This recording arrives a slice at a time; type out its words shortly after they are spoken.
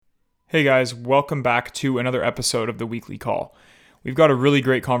Hey guys, welcome back to another episode of the Weekly Call. We've got a really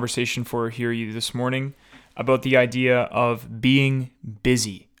great conversation for you this morning about the idea of being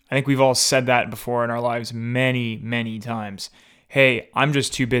busy. I think we've all said that before in our lives many, many times. Hey, I'm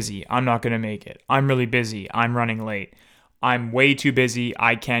just too busy. I'm not going to make it. I'm really busy. I'm running late. I'm way too busy.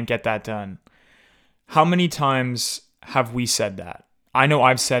 I can't get that done. How many times have we said that? I know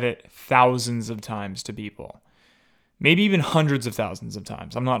I've said it thousands of times to people. Maybe even hundreds of thousands of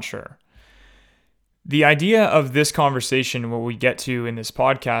times. I'm not sure. The idea of this conversation, what we get to in this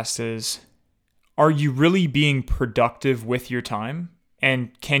podcast is, are you really being productive with your time?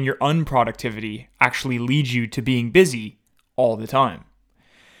 And can your unproductivity actually lead you to being busy all the time?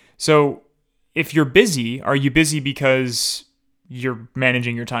 So if you're busy, are you busy because you're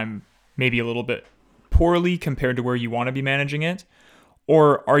managing your time maybe a little bit poorly compared to where you want to be managing it?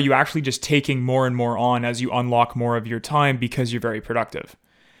 Or are you actually just taking more and more on as you unlock more of your time because you're very productive?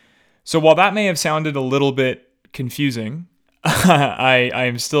 So while that may have sounded a little bit confusing, I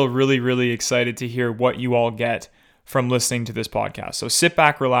am still really, really excited to hear what you all get from listening to this podcast. So sit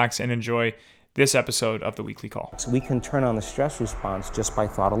back, relax, and enjoy this episode of the Weekly Call. So we can turn on the stress response just by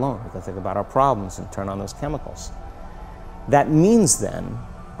thought alone. We can think about our problems and turn on those chemicals. That means then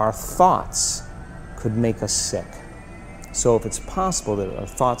our thoughts could make us sick. So if it's possible that our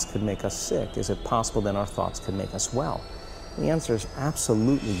thoughts could make us sick, is it possible then our thoughts could make us well? The answer is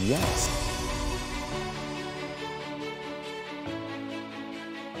absolutely yes.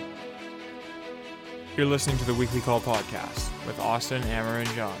 You're listening to the Weekly Call podcast with Austin, Amber, and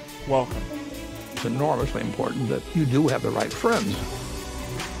John. Welcome. It's enormously important that you do have the right friends.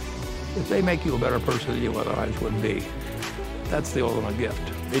 If they make you a better person than you otherwise would be, that's the ultimate gift.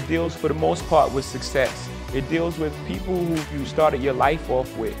 It deals, for the most part, with success. It deals with people who you started your life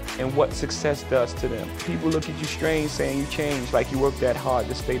off with and what success does to them. People look at you strange saying you changed, like you worked that hard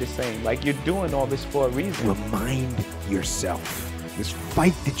to stay the same. Like you're doing all this for a reason. Remind yourself, this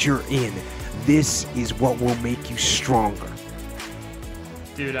fight that you're in, this is what will make you stronger.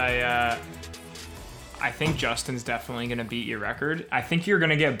 Dude, I think Justin's definitely going to beat your record. I think you're going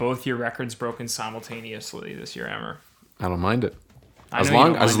to get both your records broken simultaneously this year, Emmer. I don't mind it. I As know you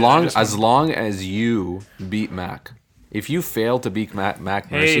long don't as mind it, long I just as want- long as you beat Mac. If you fail to beat Mac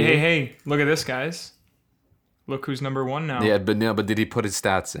Mercier, Hey, look at this, guys. Look who's number one now. Yeah, but did he put his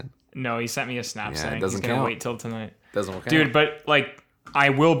stats in? No, he sent me a snap Yeah, it saying he's doesn't going to count. wait till tonight. Doesn't work Dude, out. but like I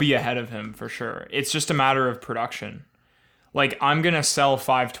will be ahead of him for sure. It's just a matter of production. Like I'm going to sell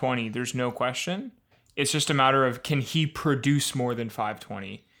 520, there's no question. It's just a matter of can he produce more than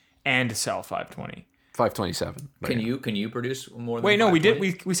 520 and sell 520. 527. Can you produce more than Wait, no, we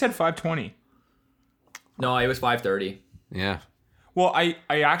 520? did we said 520. No, it was 530. Yeah. Well, I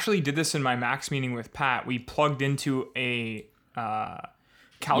actually did this in my Max meeting with Pat. We plugged into a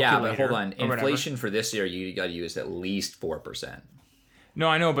calculator. Yeah, but hold on. or whatever. Inflation for this year, you got to use at least 4%. No,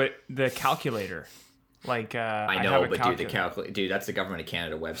 I know, but the calculator, like I know, but dude, that's the Government of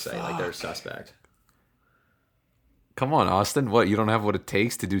Canada website. Like they're suspect. Come on, Austin. What, you don't have what it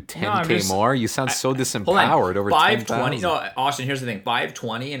takes to do 10K more? You sound so Hold on. disempowered over 520. 10,000. No, Austin. Here's the thing.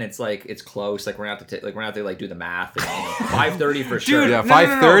 520, and it's like it's close. Like we're gonna have to do the math. And, 530 for sure. Yeah, No,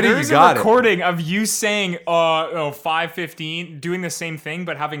 530, you There's got a it. recording of you saying 515, doing the same thing,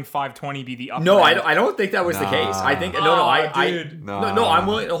 but having 520 be the upper No, end. I don't think that was the case. I think dude. no, I'm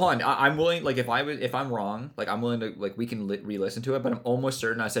willing. Hold on, I'm willing. Like if I'm wrong, like I'm willing to we can re-listen to it. But I'm almost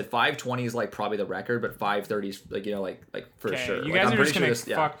certain I said 520 is like probably the record, but 530 is like like for Okay, sure. you Like, guys I'm are just pretty gonna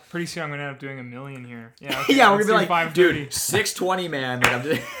sure fuck. Pretty soon I'm gonna end up doing 1 million here. Yeah, okay, Yeah, we're let's gonna be do like, 530. dude, 620, man. Like, I'm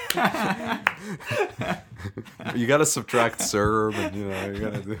just. You got to subtract CERB and, you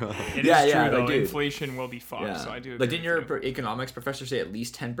got to do It is Yeah, true yeah, though. like, dude. Inflation will be fucked. Yeah. So I do. Like, agree didn't your with you. economics professor say at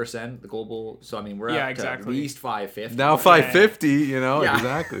least 10% the global? So I mean, we're Yeah, at exactly. at least 550. Now 550, Yeah.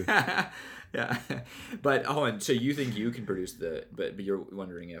 exactly. Yeah, but hold on. So you think you can produce but you're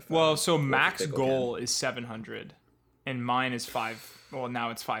wondering if Well, so Wolf max Pickle goal is 700, and mine is 5. Well, now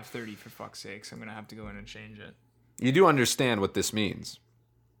it's 530 for fuck's sake. So I'm gonna have to go in and change it. You do understand what this means.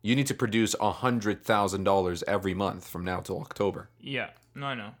 You need to produce $100,000 every month from now till October. Yeah, no,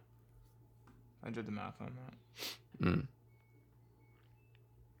 I know. I did the math on that.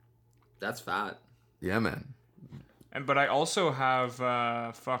 That's fat. Yeah, man. But I also have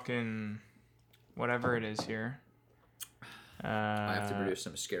fucking whatever it is here. I have to produce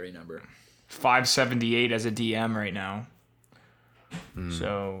some scary number. 578 as a DM right now.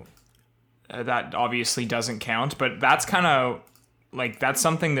 So that obviously doesn't count, but that's kind of like that's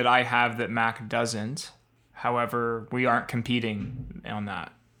something that I have that Mac doesn't. However, we aren't competing on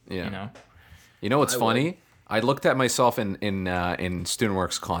that. Yeah. You know. You know what's I funny? I looked at myself in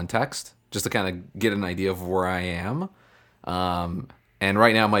StudentWorks context just to kind of get an idea of where I am. And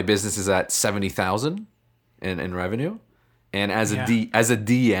right now my business is at 70,000 in revenue. And as a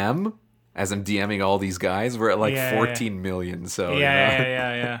DM, as I'm DMing all these guys, we're at like 14 million. So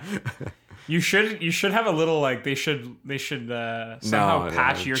yeah. You should have a little like they should somehow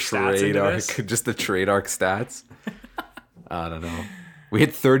patch your stats into this. Just the TradeArc stats. I don't know. We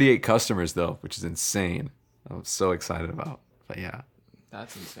hit 38 customers though, which is insane. I'm so excited about. But yeah.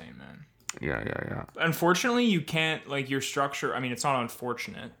 That's insane, man. Yeah. Unfortunately, you can't like your structure. I mean, it's not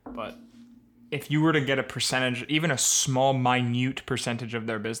unfortunate, but if you were to get a percentage, even a small, minute percentage of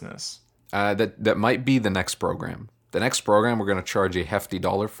their business, that might be the next program. The next program we're going to charge a hefty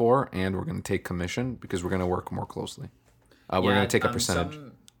dollar for, and we're going to take commission because we're going to work more closely. We're going to take a percentage.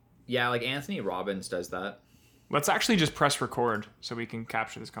 Like Anthony Robbins does that. Let's actually just press record so we can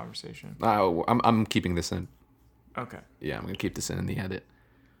capture this conversation. I'm keeping this in. Okay. Yeah, I'm going to keep this in the edit.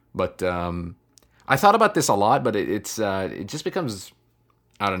 But I thought about this a lot, but it just becomes,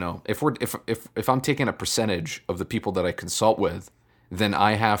 I don't know. If I'm taking a percentage of the people that I consult with, then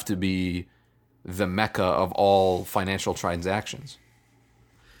I have to be the mecca of all financial transactions.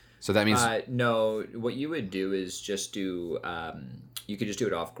 So that means no. What you would do is just do. You could just do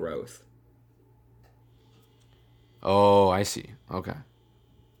it off growth. Oh, I see. Okay,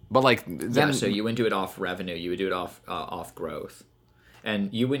 but like then, so you wouldn't do it off revenue. You would do it off growth,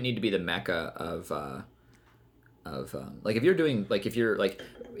 and you wouldn't need to be the mecca of like if you're doing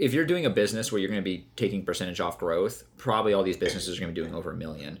a business where you're going to be taking percentage off growth, probably all these businesses are going to be doing over $1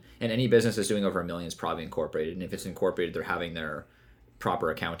 million, and any business that's doing over $1 million is probably incorporated. And if it's incorporated, they're having their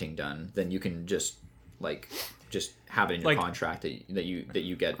proper accounting done. Then you can just have it in your contract that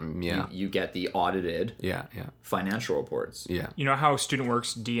you get you get the audited financial reports. Yeah. You know how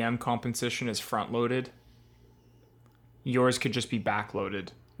StudentWorks DM compensation is front loaded? Yours could just be back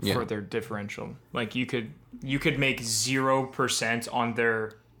loaded. For their differential. Like you could make 0% on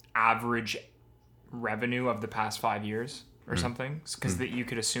their average revenue of the past 5 years or something, because that you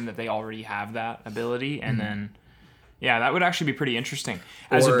could assume that they already have that ability, and then that would actually be pretty interesting.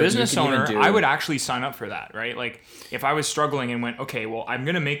 As a business owner, I would actually sign up for that, right? Like if I was struggling and went, okay, well, I'm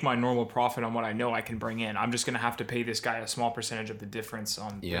going to make my normal profit on what I know I can bring in. I'm just going to have to pay this guy a small percentage of the difference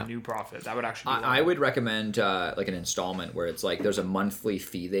on the new profit. That would actually be I would recommend like an installment where it's like there's a monthly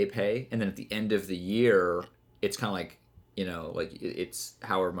fee they pay, and then at the end of the year, it's kind of like, like it's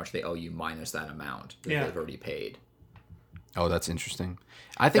however much they owe you minus that amount that they've already paid. Oh, that's interesting.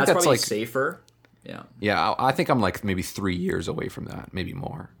 I think that's probably like safer. Yeah, I think I'm like maybe 3 years away from that, maybe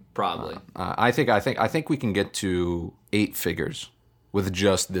more. Probably. I think we can get to 8 figures with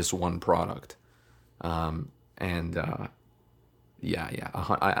just this one product, I'm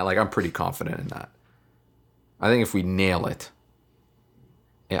pretty confident in that. I think if we nail it,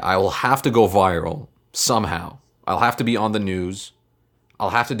 I will have to go viral somehow. I'll have to be on the news. I'll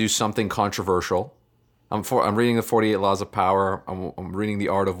have to do something controversial. I'm reading the 48 Laws of Power. I'm reading The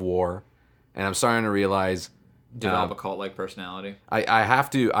Art of War. And I'm starting to realize develop a cult-like personality. I have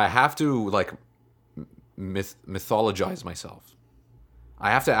to like mythologize myself.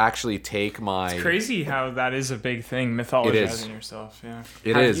 I have to actually take my. It's crazy how that is a big thing, mythologizing yourself. Yeah,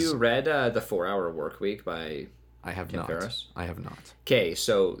 Have you read the 4-Hour Workweek by? I have Tim not. Ferriss? I have not. Okay,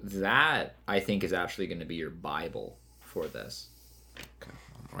 so that I think is actually going to be your Bible for this. Okay,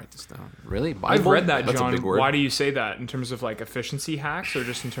 I'll write this down. Really? Bible? I've read that, That's John. a big word. Why do you say that? In terms of like efficiency hacks, or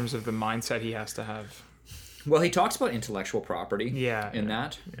just in terms of the mindset he has to have? Well, he talks about intellectual property. In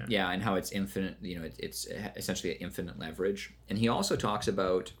that. Yeah, and how it's infinite. It's essentially infinite leverage. And he also talks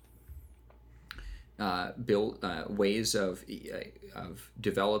about ways of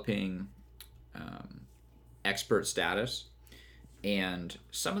developing expert status. And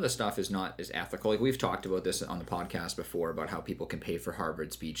some of the stuff is not as ethical. Like we've talked about this on the podcast before about how people can pay for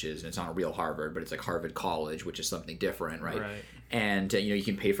Harvard speeches, and it's not a real Harvard, but it's like Harvard College, which is something different, right? And you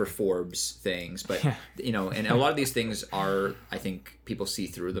can pay for Forbes things, but and a lot of these things are, I think people see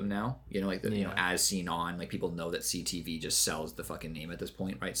through them now. As seen on, like people know that CTV just sells the fucking name at this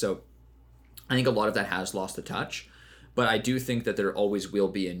point, right? So I think a lot of that has lost the touch. But I do think that there always will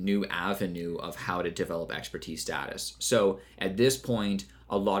be a new avenue of how to develop expertise status. So at this point,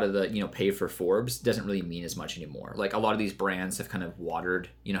 a lot of the, pay for Forbes doesn't really mean as much anymore. Like a lot of these brands have kind of watered,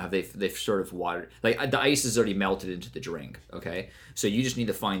 they've sort of watered, like the ice is already melted into the drink. Okay. So you just need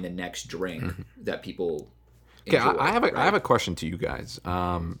to find the next drink that people enjoy. Okay. I have a question to you guys.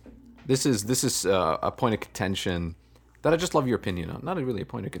 This is a point of contention that I just love your opinion on. Not really a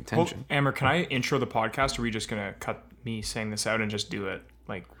point of contention. Well, Amber, can I intro the podcast, or are we just going to cut me saying this out and just do it?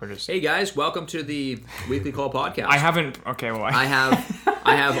 Like we're just. Hey guys, welcome to the Weekly Call podcast. I haven't. Okay, well, I have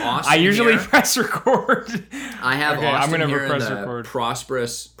Austin. I usually here. press record. I have Okay, Austin I'm gonna here in press the record.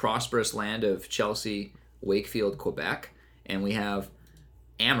 prosperous land of Chelsea, Wakefield, Quebec, and we have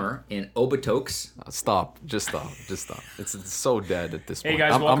Amber in Okotoks. Stop. Just stop. It's so dead at this point. Hey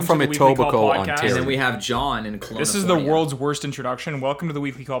guys, I'm welcome from to the Weekly Call Etobicoke, podcast. Ontario. And then we have John in Kelowna. This is the world's worst introduction. Welcome to the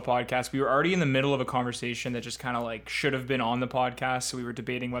Weekly Call podcast. We were already in the middle of a conversation that just kind of like should have been on the podcast, so we were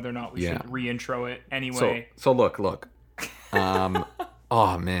debating whether or not we should re-intro it anyway. So look.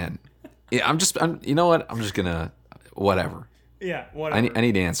 Oh man. Yeah, you know what? I'm just gonna whatever. Yeah, whatever. I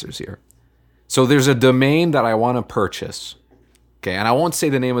need answers here. So there's a domain that I want to purchase. Okay, and I won't say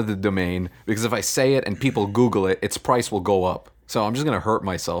the name of the domain because if I say it and people Google it, its price will go up. So I'm just gonna hurt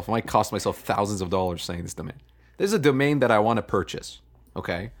myself. It might cost myself thousands of dollars saying this domain. There's a domain that I want to purchase.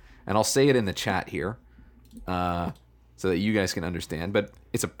 Okay, and I'll say it in the chat here, so that you guys can understand. But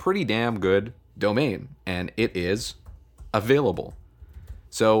it's a pretty damn good domain, and it is available.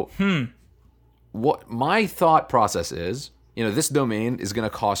 So what my thought process is, this domain is gonna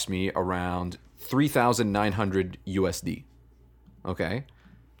cost me around $3,900 USD. Okay.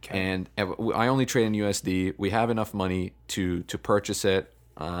 And I only trade in USD. We have enough money to purchase it.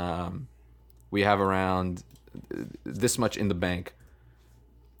 We have around this much in the bank.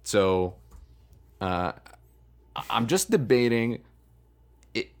 So I'm just debating,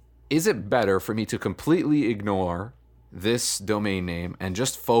 is it better for me to completely ignore this domain name and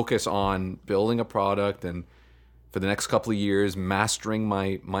just focus on building a product and for the next couple of years, mastering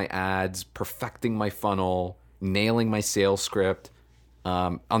my ads, perfecting my funnel, nailing my sales script,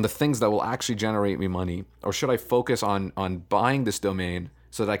 on the things that will actually generate me money? Or should I focus on buying this domain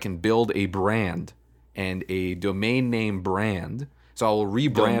so that I can build a brand and a domain name brand? So I will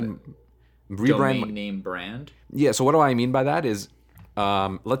rebrand domain name brand. Yeah. So what do I mean by that is,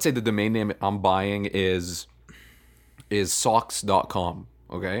 let's say the domain name I'm buying is socks.com.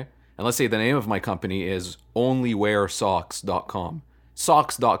 Okay. And let's say the name of my company is onlywearsocks.com.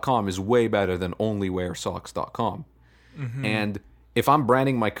 Socks.com is way better than onlywearsocks.com. Mm-hmm. And if I'm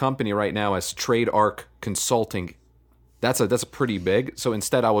branding my company right now as Trade Arc Consulting, that's a pretty big. So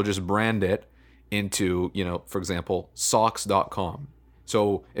instead I will just brand it into, for example, socks.com.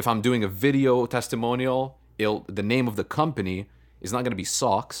 So if I'm doing a video testimonial, the name of the company is not going to be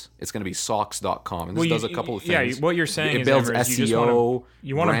Socks. It's going to be socks.com. And this does a couple of things. Yeah, what you're saying it is builds SEO.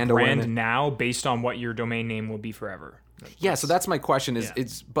 You want to brand now based on what your domain name will be forever. Yeah, so that's my question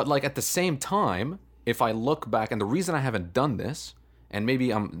but like at the same time, if I look back, and the reason I haven't done this, and maybe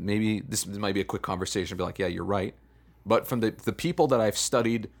this might be a quick conversation, be like, yeah, you're right. But from the people that I've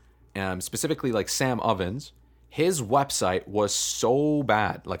studied, specifically like Sam Ovens, his website was so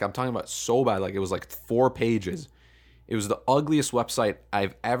bad. Like I'm talking about so bad. Like it was like 4 pages. It was the ugliest website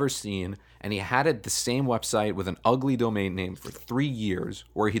I've ever seen, and he had the same website with an ugly domain name for 3 years,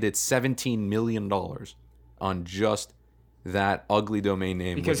 where he did $17 million on just that ugly domain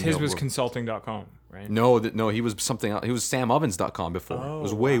name. Because his was consulting.com, right? No, he was something else. He was samovens.com before. It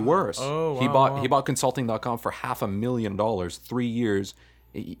was way worse. He bought consulting.com for $500,000, 3 years.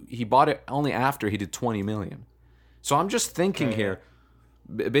 He bought it only after he did 20 million. So I'm just thinking here,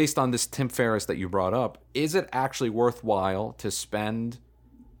 based on this Tim Ferriss that you brought up, is it actually worthwhile to spend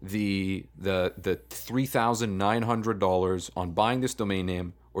the $3,900 on buying this domain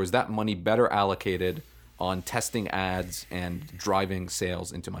name, or is that money better allocated on testing ads and driving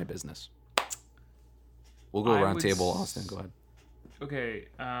sales into my business? We'll go around table. Austin, go ahead. Okay.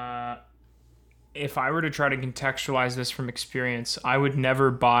 If I were to try to contextualize this from experience, I would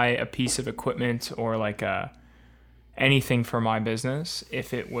never buy a piece of equipment or like anything for my business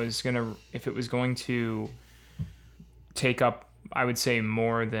if it was going to take up, I would say,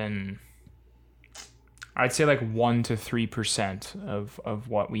 more than, I'd say like 1 to 3% of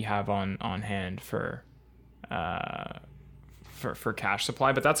what we have on hand for cash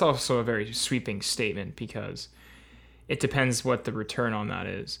supply. But that's also a very sweeping statement because it depends what the return on that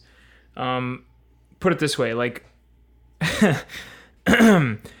is. Put it this way, like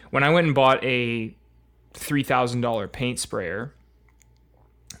when I went and bought a $3,000 paint sprayer,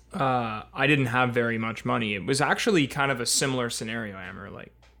 I didn't have very much money. It was actually kind of a similar scenario, Amber,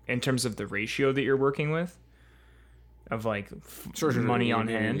 like in terms of the ratio that you're working with of like money on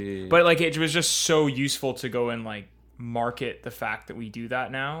hand. But like it was just so useful to go and like market the fact that we do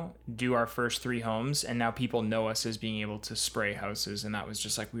that now, do our first 3 homes, and now people know us as being able to spray houses, and that was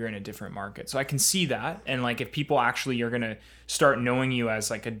just like we were in a different market. So I can see that, and like if people actually are going to start knowing you as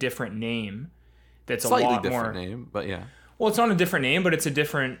like a different name, that's slightly a lot different more name, but yeah. Well, it's not a different name, but it's a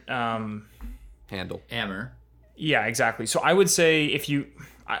different handle. Amber, Yeah, exactly. So I would say if you,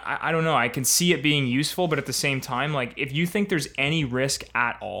 I don't know, I can see it being useful, but at the same time, like if you think there's any risk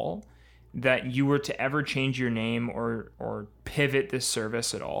at all that you were to ever change your name or pivot this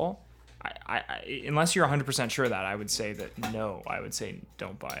service at all, I unless you're 100% sure of that, I would say that no. I would say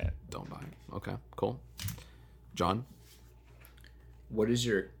don't buy it. Don't buy it. Okay, cool. John? What is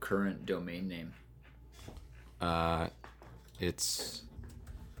your current domain name? It's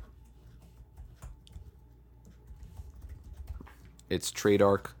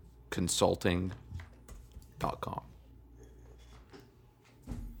tradearchconsulting.com.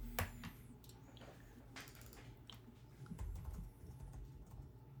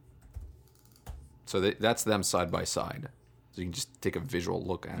 So that's them side by side. So you can just take a visual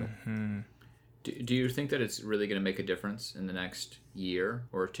look at it. Mm-hmm. Do you think that it's really going to make a difference in the next year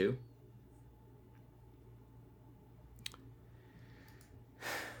or two?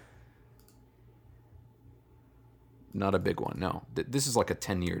 Not a big one, no. This is like a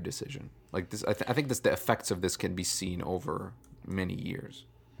 10-year decision. Like this, I think the effects of this can be seen over many years.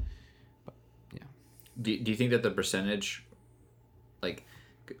 But yeah. Do you think that the percentage, like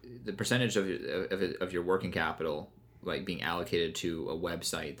the percentage of your working capital, like being allocated to a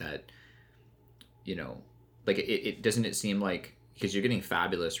website that, you know, like it doesn't it seem like, because you're getting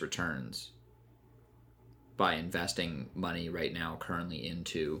fabulous returns by investing money right now currently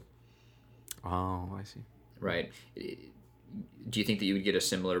into. Oh, I see. Right. Do you think that you would get a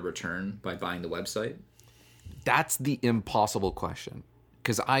similar return by buying the website? That's the impossible question,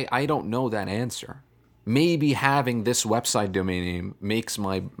 because I don't know that answer. Maybe having this website domain name makes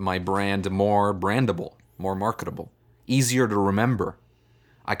my brand more brandable, more marketable, easier to remember.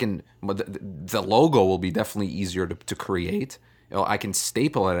 The logo will be definitely easier to create. You know, I can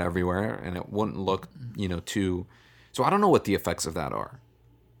staple it everywhere and it wouldn't look, too. So I don't know what the effects of that are.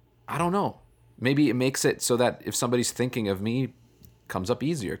 I don't know. Maybe it makes it so that if somebody's thinking of me, it comes up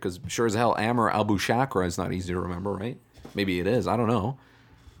easier, because sure as hell Amer Al-Bushakra is not easy to remember, right? Maybe it is. I don't know.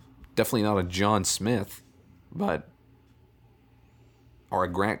 Definitely not a John Smith, or a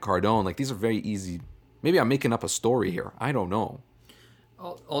Grant Cardone. Like, these are very easy. Maybe I'm making up a story here. I don't know.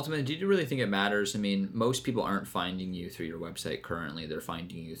 Ultimately, do you really think it matters? I mean, most people aren't finding you through your website currently. They're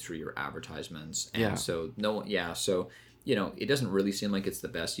finding you through your advertisements. And so it doesn't really seem like it's the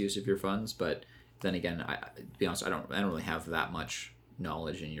best use of your funds, but then again, to be honest, I don't really have that much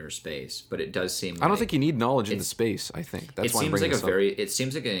knowledge in your space, but it does seem. I don't think you need knowledge in the space. I think that's why I'm bringing this up. It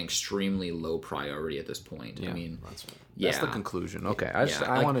seems like an extremely low priority at this point. Yeah, I mean, that's the conclusion. Okay,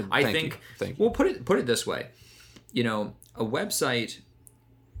 I want to. Thank you. Well, put it this way, a website.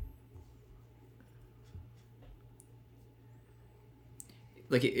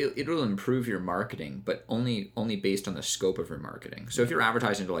 Like it'll improve your marketing, but only based on the scope of your marketing. So if you're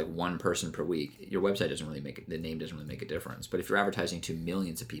advertising to like one person per week, your website doesn't really the name doesn't really make a difference. But if you're advertising to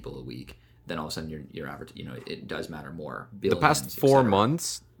millions of people a week, then all of a sudden it does matter more. Billions,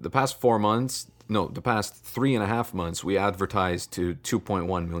 the past 3.5 months, we advertised to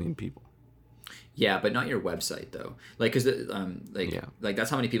 2.1 million people. Yeah, but not your website though. Like, cause like that's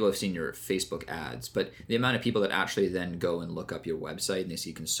how many people have seen your Facebook ads. But the amount of people that actually then go and look up your website and they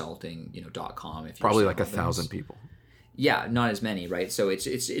see consulting, .com. If probably like 1,000 people. Yeah, not as many, right? So it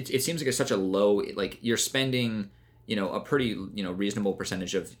seems like it's such a low, like you're spending, a pretty reasonable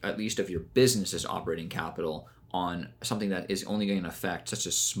percentage of at least of your business's operating capital on something that is only going to affect such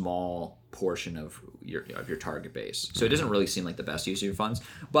a small portion of your target base. So it doesn't really seem like the best use of your funds.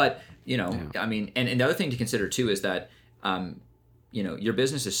 But, I mean, and the other thing to consider too is that, your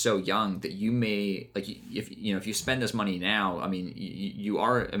business is so young that you may, like, if you spend this money now, I mean,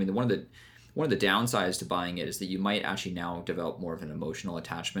 one of the downsides to buying it is that you might actually now develop more of an emotional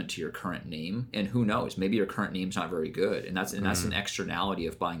attachment to your current name. And who knows, maybe your current name's not very good. And that's an externality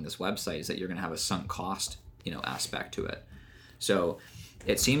of buying this website, is that you're going to have a sunk cost aspect to it. So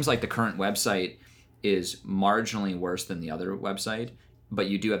it seems like the current website is marginally worse than the other website, but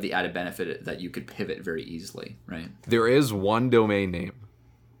you do have the added benefit that you could pivot very easily, right? There is one domain name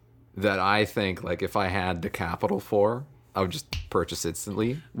that I think, like, if I had the capital for, I would just purchase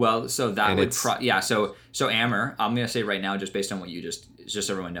instantly. Well, so that would so Amer, I'm going to say right now, just based on what you just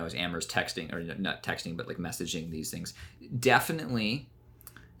so everyone knows, Amer's texting, or not texting, but like messaging these things. Definitely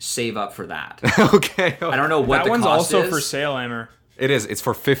save up for that. Okay. I don't know what that the one's cost also is. for sale, Amer. It is. It's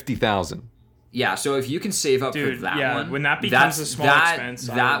for $50,000. Yeah. So if you can save up for that one, when that becomes a small expense,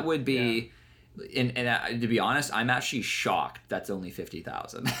 that would be. Yeah. And to be honest, I'm actually shocked that's only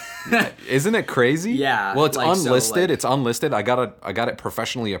 $50,000. Isn't it crazy? Yeah. Well, it's unlisted. It's unlisted. I got it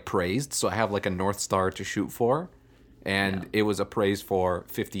professionally appraised, so I have like a North Star to shoot for. and it was appraised for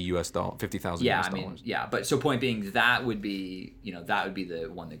 $50,000. Yeah, I mean, yeah, but so point being, that would be the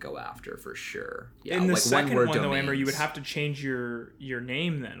one to go after for sure. Yeah, in the like second one-word one, though, Amber, you would domains. have to change your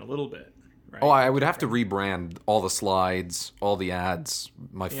name then a little bit. Right? Oh, I would have to rebrand all the slides, all the ads.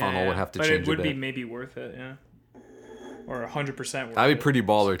 My funnel would have to but change it would a be bit. maybe worth it, yeah, or 100% worth it. That'd be pretty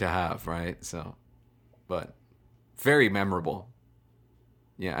baller to have, right? So, but very memorable.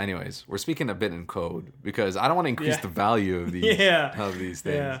 Yeah. Anyways, we're speaking a bit in code because I don't want to increase the value of these of these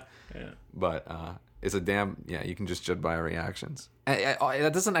things. Yeah. But it's a damn you can just judge by our reactions. And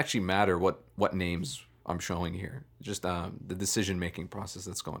that doesn't actually matter what names I'm showing here. Just the decision making process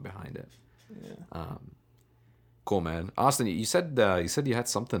that's going behind it. Yeah. Cool, man. Austin, you said you had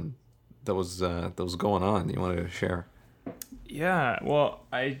something that was going on that you wanted to share. Yeah, well,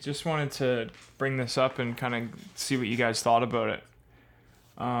 I just wanted to bring this up and kind of see what you guys thought about it.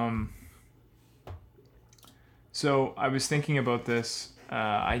 So I was thinking about this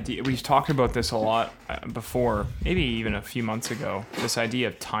idea. We've talked about this a lot before, maybe even a few months ago, this idea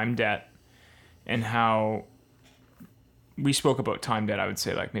of time debt and how we spoke about time debt, I would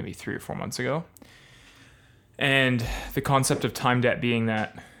say like maybe 3 or 4 months ago. And the concept of time debt being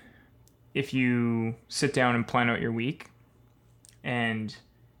that if you sit down and plan out your week and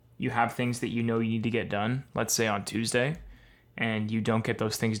you have things that you know you need to get done, let's say on Tuesday, and you don't get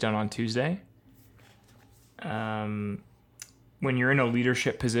those things done on Tuesday, when you're in a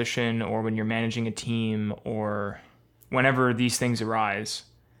leadership position or when you're managing a team or whenever these things arise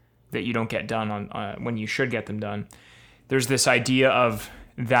that you don't get done on when you should get them done, there's this idea of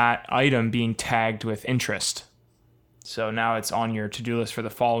that item being tagged with interest. So now it's on your to-do list for the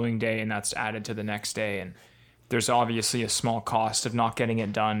following day, and that's added to the next day. And there's obviously a small cost of not getting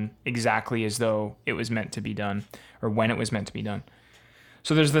it done exactly as though it was meant to be done or when it was meant to be done.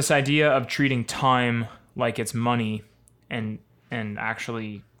 So there's this idea of treating time like it's money and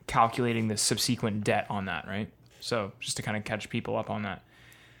actually calculating the subsequent debt on that, right? So just to kind of catch people up on that.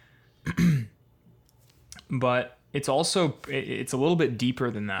 But it's a little bit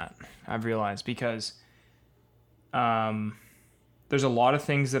deeper than that, I've realized, because there's a lot of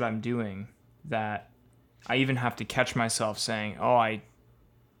things that I'm doing that I even have to catch myself saying, I'm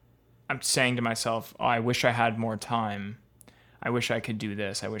saying to myself, I wish I had more time. I wish I could do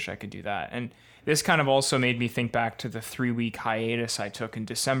this. I wish I could do that. And this kind of also made me think back to the 3-week hiatus I took in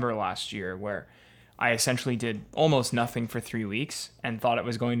December last year, where I essentially did almost nothing for 3 weeks and thought it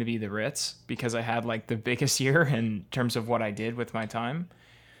was going to be the Ritz because I had like the biggest year in terms of what I did with my time.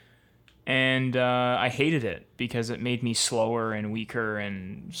 And I hated it because it made me slower and weaker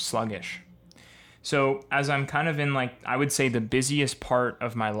and sluggish. So as I'm kind of in like, I would say the busiest part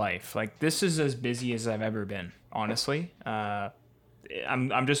of my life, like this is as busy as I've ever been, honestly.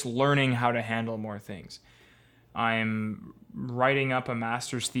 I'm just learning how to handle more things. I'm writing up a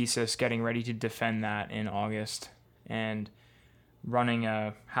master's thesis, getting ready to defend that in August, and running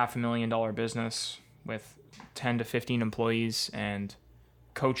a $500,000 business with 10 to 15 employees and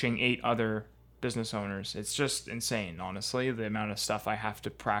coaching 8 other business owners. It's just insane, honestly, the amount of stuff I have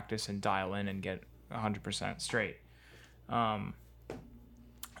to practice and dial in and get 100% straight. And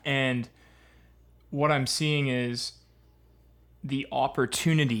what I'm seeing is the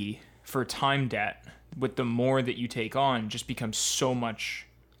opportunity for time debt with the more that you take on just becomes so much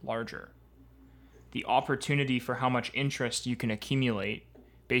larger. The opportunity for how much interest you can accumulate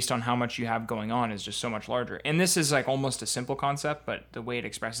based on how much you have going on is just so much larger. And this is like almost a simple concept, but the way it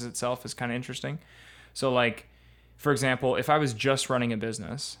expresses itself is kind of interesting. So like, for example, if I was just running a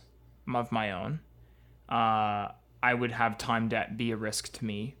business of my own, I would have time debt be a risk to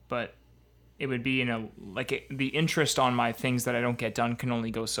me, but it would be the interest on my things that I don't get done can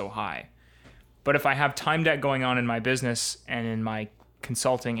only go so high. But if I have time debt going on in my business and in my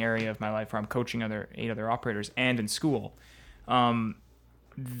consulting area of my life where I'm coaching 8 other operators and in school,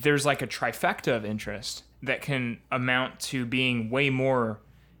 there's like a trifecta of interest that can amount to being way more.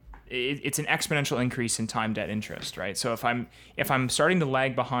 It's an exponential increase in time debt interest, right? So if I'm starting to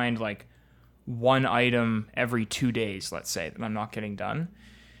lag behind like one item every 2 days, let's say, that I'm not getting done,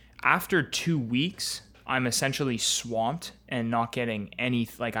 after 2 weeks, I'm essentially swamped and not getting any,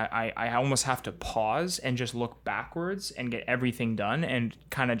 like I almost have to pause and just look backwards and get everything done and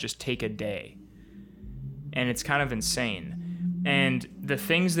kind of just take a day. And it's kind of insane. And the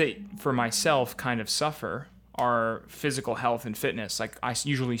things that for myself kind of suffer are physical health and fitness. Like I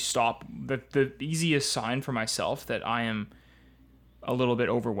usually stop. The easiest sign for myself that I am a little bit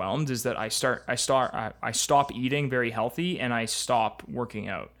overwhelmed is that I stop eating very healthy and I stop working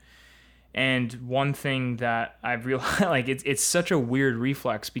out. And one thing that I've realized, like it's such a weird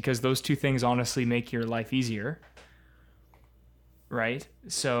reflex because those two things honestly make your life easier. right?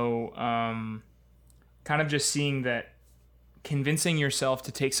 So kind of just seeing that convincing yourself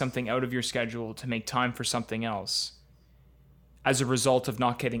to take something out of your schedule to make time for something else as a result of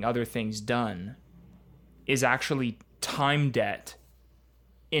not getting other things done is actually time debt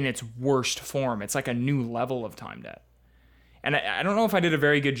in its worst form. It's like a new level of time debt. And I don't know if I did a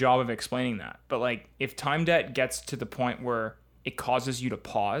very good job of explaining that, but like if time debt gets to the point where it causes you to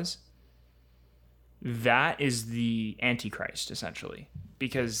pause, that is the Antichrist, essentially,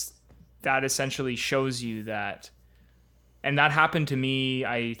 because that essentially shows you that, and that happened to me,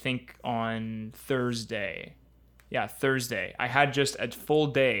 I think, on Thursday. Yeah, Thursday. I had just a full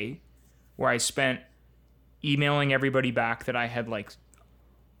day where I spent emailing everybody back that I had like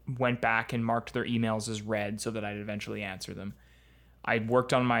went back and marked their emails as read so that I'd eventually answer them. I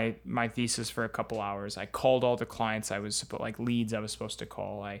worked on my thesis for a couple hours. I called all the clients leads I was supposed to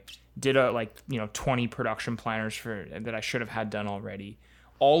call. I did 20 production planners that I should have had done already.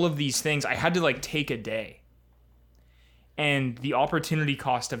 All of these things, I had to like take a day. And the opportunity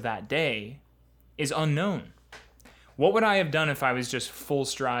cost of that day is unknown. What would I have done if I was just full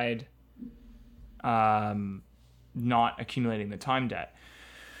stride, not accumulating the time debt?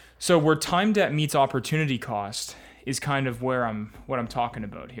 So where time debt meets opportunity cost is kind of what I'm talking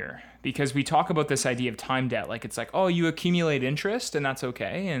about here. Because we talk about this idea of time debt like it's like, oh, you accumulate interest and that's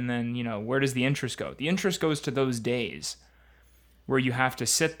okay. And then, where does the interest go? The interest goes to those days where you have to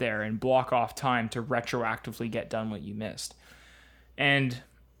sit there and block off time to retroactively get done what you missed. And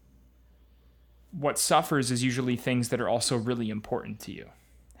what suffers is usually things that are also really important to you.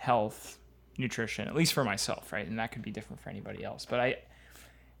 Health, nutrition, at least for myself, right? And that could be different for anybody else. But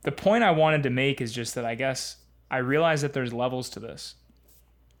the point I wanted to make is just that I guess I realize that there's levels to this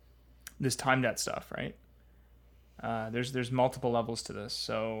time debt stuff, right? There's multiple levels to this.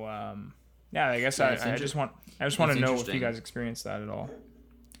 So I guess I just want to know if you guys experienced that at all.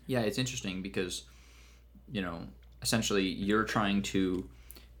 Yeah, it's interesting because essentially you're trying to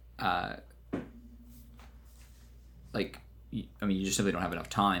you just simply don't have enough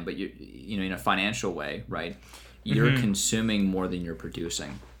time, but you in a financial way, right? You're consuming more than you're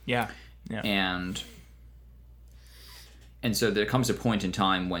producing. Yeah. And so there comes a point in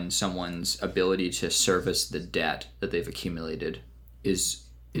time when someone's ability to service the debt that they've accumulated is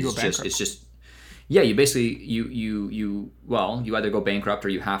just you basically you either go bankrupt or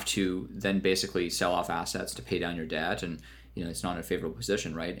you have to then basically sell off assets to pay down your debt, and it's not in a favorable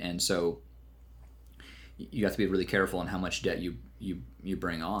position, right? And so you have to be really careful on how much debt you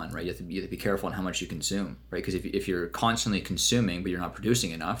bring on, right? You have to be careful on how much you consume, right? Because if you're constantly consuming but you're not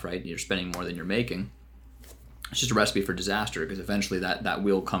producing enough, right? You're spending more than you're making. It's just a recipe for disaster, because eventually that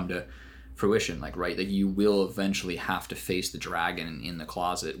will come to fruition, right? That you will eventually have to face the dragon in the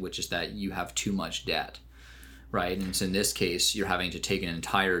closet, which is that you have too much debt, right? And so in this case, you're having to take an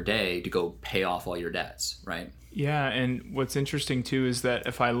entire day to go pay off all your debts, right? Yeah, and what's interesting too is that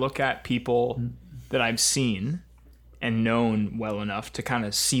if I look at people that I've seen and known well enough to kind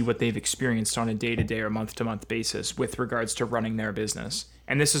of see what they've experienced on a day-to-day or month-to-month basis with regards to running their business,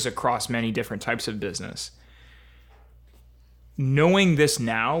 and this is across many different types of business, knowing this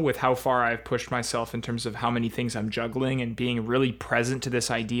now with how far I've pushed myself in terms of how many things I'm juggling and being really present to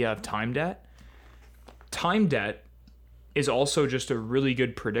this idea of time debt is also just a really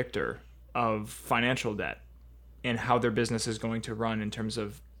good predictor of financial debt and how their business is going to run, in terms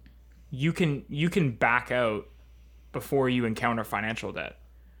of you can back out before you encounter financial debt.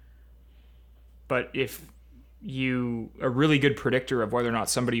 But a really good predictor of whether or not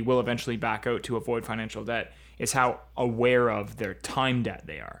somebody will eventually back out to avoid financial debt is how aware of their time debt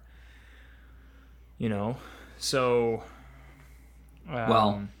they are. So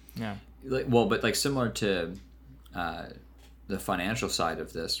yeah. But like similar to the financial side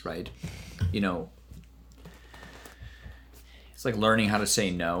of this, right? It's like learning how to say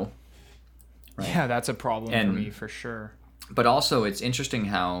no. Right? Yeah, that's a problem for me for sure. But also it's interesting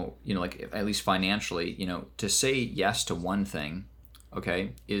how, at least financially, to say yes to one thing,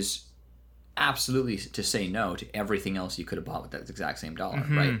 okay, is absolutely to say no to everything else you could have bought with that exact same dollar,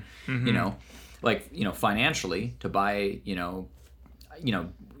 right? Financially, to buy,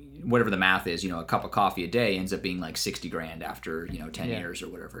 whatever the math is, a cup of coffee a day ends up being like $60,000 after, 10 years or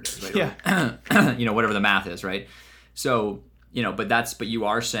whatever it is, right? Yeah. Whatever the math is, right? So, but you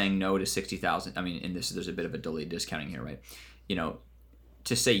are saying no to 60,000. I mean, there's a bit of a delayed discounting here, right?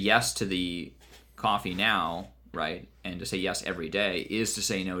 To say yes to the coffee now, right, and to say yes every day is to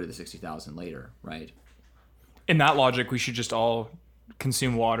say no to the 60,000 later, right? In that logic, we should just all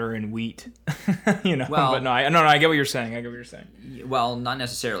consume water and wheat. Well- but no, I get what you're saying. Well, not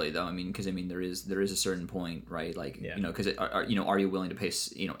necessarily though. I mean, because there is a certain point, right? Like, Yeah. because are you willing to pay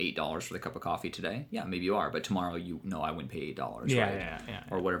 $8 for the cup of coffee today? Yeah, maybe you are, but tomorrow I wouldn't pay $8, Yeah, right? yeah.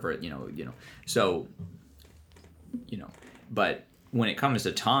 Or whatever, So, but when it comes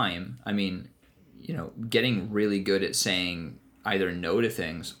to time, I mean, getting really good at saying either no to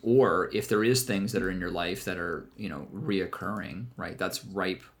things, or if there is things that are in your life that are reoccurring, right? That's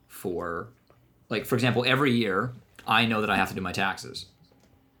ripe for, like, for example, every year I know that I have to do my taxes.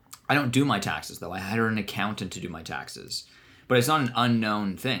 I don't do my taxes though. I hire an accountant to do my taxes, but it's not an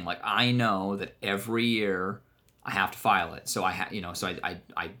unknown thing. Like, I know that every year I have to file it. So I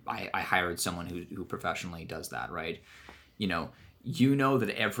hired someone who professionally does that, right? You know that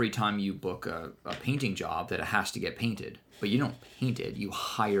every time you book a painting job that it has to get painted, but you don't paint it, you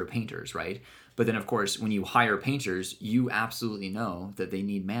hire painters, right? But then, of course, when you hire painters, you absolutely know that they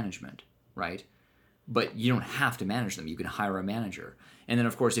need management, right? But you don't have to manage them. You can hire a manager. And then,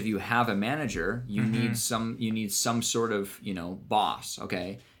 of course, if you have a manager, you need some sort of, boss,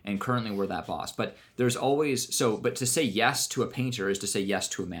 okay? And currently we're that boss. But there's always, but to say yes to a painter is to say yes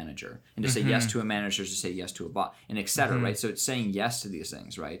to a manager. And to say yes to a manager is to say yes to a boss, and et cetera, right? So it's saying yes to these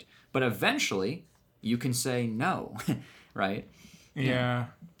things, right? But eventually you can say no, right? Yeah.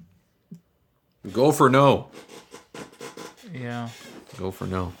 Go for no. Yeah. Go for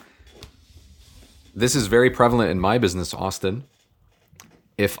no. This is very prevalent in my business, Austin.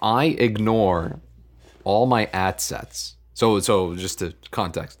 If I ignore all my ad sets, so just to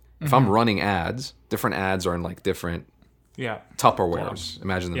context, if I'm running ads, different ads are in like different Tupperwares.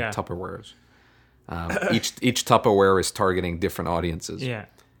 Imagine them Tupperwares. Each Tupperware is targeting different audiences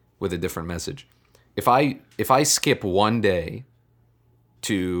with a different message. If I skip one day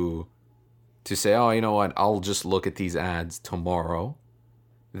to say, oh, you know what, I'll just look at these ads tomorrow,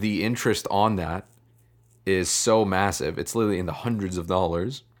 the interest on that is so massive. It's literally in the hundreds of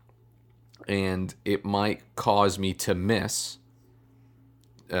dollars, and it might cause me to miss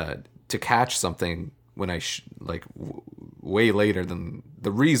to catch something when I way later than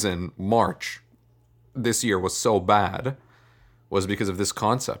the reason March this year was so bad was because of this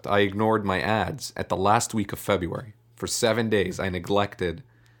concept. I ignored my ads at the last week of February. For 7 days, I neglected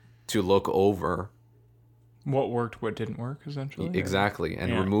to look over what worked, what didn't work, essentially. Exactly,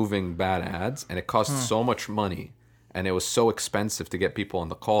 and removing bad ads, and it cost so much money, and it was so expensive to get people on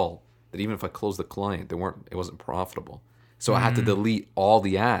the call that even if I closed the client, it wasn't profitable. So I had to delete all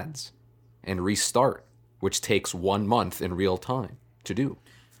the ads and restart, which takes 1 month in real time to do.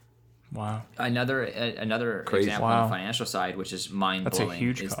 Wow. Another example on the financial side, which is mind-blowing,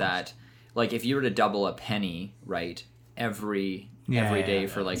 is cost. That, like, if you were to double a penny, right, every day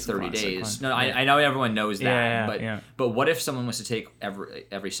for like 30 days. No, I know everyone knows that, but what if someone was to take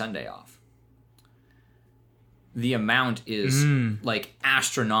every Sunday off? The amount is like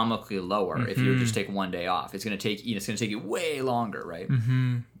astronomically lower if you just take 1 day off. It's gonna take you way longer, right?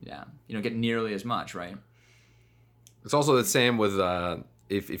 Yeah, you don't get nearly as much, right? It's also the same with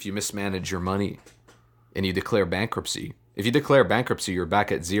if you mismanage your money and you declare bankruptcy. If you declare bankruptcy, you're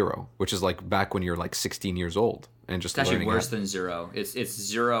back at zero, which is like back when you're like 16 years old and just. It's actually worse than zero. It's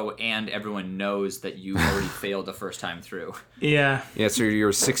zero, and everyone knows that you already failed the first time through. Yeah. Yeah, so you're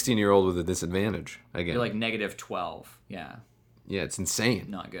a 16-year-old with a disadvantage again. You're like -12. Yeah. Yeah, it's insane.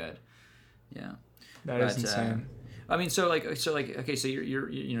 Not good. Yeah. That is insane. I mean, okay, so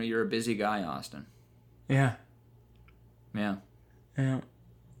you're a busy guy, Austin. Yeah. Yeah. Yeah.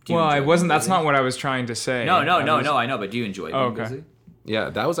 Well, that's not what I was trying to say. No, I know, but do you enjoy being busy?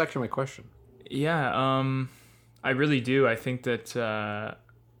 Yeah, that was actually my question. Yeah, I really do. I think that,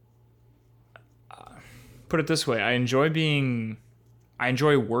 put it this way, I enjoy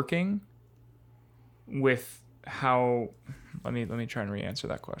working with how, let me try and re-answer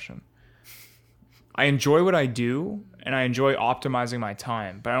that question. I enjoy what I do, and I enjoy optimizing my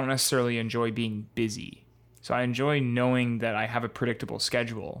time, but I don't necessarily enjoy being busy. So I enjoy knowing that I have a predictable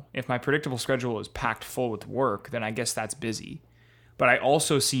schedule. If my predictable schedule is packed full with work, then I guess that's busy. But I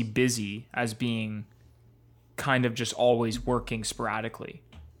also see busy as being kind of just always working sporadically.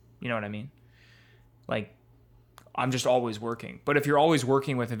 You know what I mean? Like, I'm just always working. But if you're always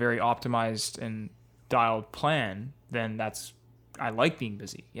working with a very optimized and dialed plan, then I like being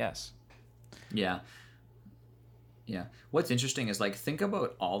busy, yes. Yeah. Yeah. What's interesting is, like, think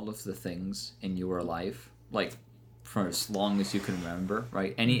about all of the things in your life, like, for as long as you can remember,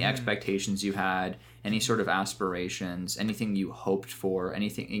 right? Any expectations you had, any sort of aspirations, anything you hoped for,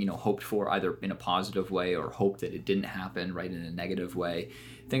 anything, hoped for either in a positive way or hoped that it didn't happen, right, in a negative way.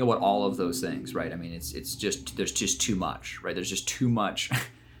 Think about all of those things, right? I mean, it's just, there's just too much, right? There's just too much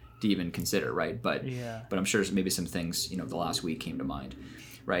to even consider, right? But I'm sure maybe some things, the last week came to mind,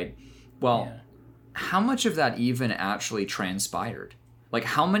 right? Well, how much of that even actually transpired? Like,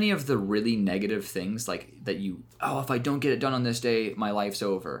 how many of the really negative things, like, that if I don't get it done on this day, my life's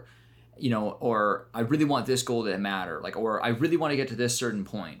over, or I really want this goal to matter, like, or I really want to get to this certain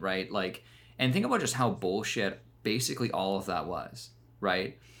point, right? Like, and think about just how bullshit basically all of that was,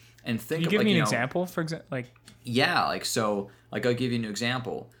 right? And think, Can you give me an example, for example? I'll give you an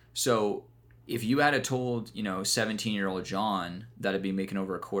example. So if you had told, 17-year-old John that I'd be making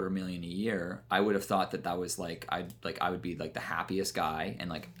over $250,000 a year, I would have thought that was like, I would be like the happiest guy, and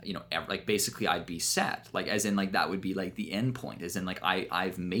like basically I'd be set, like, as in, like, that would be like the end point, as in, like,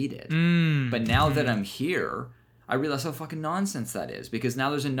 I've made it. But now that I'm here, I realize how fucking nonsense that is, because now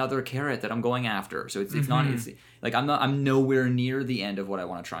there's another carrot that I'm going after. So it's I'm nowhere near the end of what I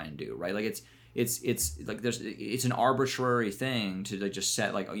want to try and do, right? Like, it's like it's an arbitrary thing to, like, just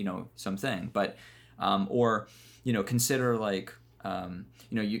set, like, something, but consider, like,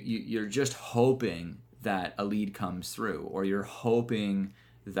 you're just hoping that a lead comes through, or you're hoping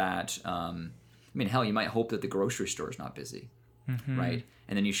that hell, you might hope that the grocery store is not busy, right?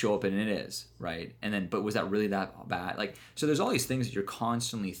 And then you show up and it is, right? And then, but was that really that bad? Like, so there's all these things that you're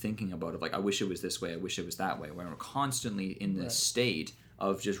constantly thinking about, of like, I wish it was this way, I wish it was that way, when we're constantly in this state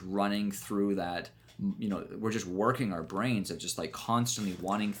of just running through that, we're just working our brains of just, like, constantly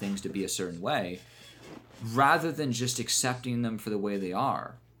wanting things to be a certain way, rather than just accepting them for the way they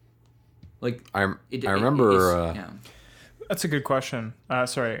are. Like, I remember. That's a good question.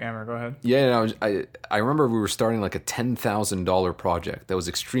 Sorry, Amber, go ahead. Yeah, I remember we were starting, like, a $10,000 project that was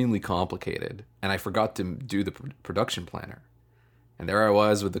extremely complicated, and I forgot to do the production planner. And there I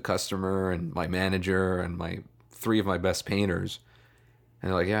was with the customer and my manager and three of my best painters. And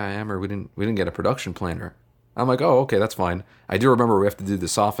they're like, yeah, Amber, we didn't get a production planner. I'm like, oh, okay, that's fine. I do remember we have to do the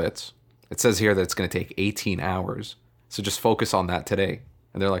soffits. It says here that it's going to take 18 hours. So just focus on that today.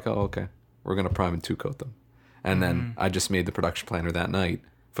 And they're like, oh, okay. We're going to prime and two-coat them. And then I just made the production planner that night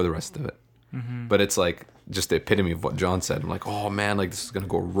for the rest of it. But it's like just the epitome of what John said. I'm like, oh, man, like, this is going to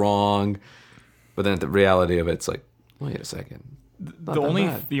go wrong. But then the reality of it's like, wait a second. The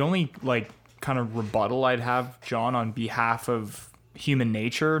only like kind of rebuttal I'd have, John, on behalf of human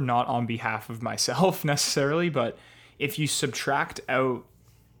nature, not on behalf of myself necessarily, but if you subtract out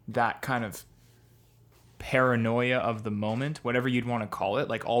that kind of paranoia of the moment, whatever you'd want to call it,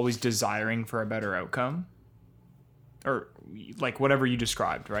 like always desiring for a better outcome, or like whatever you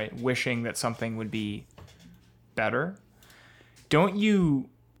described, right? Wishing that something would be better, don't you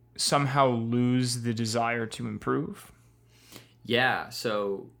somehow lose the desire to improve? Yeah.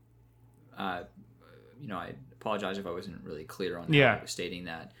 So, I apologize if I wasn't really clear on how I was stating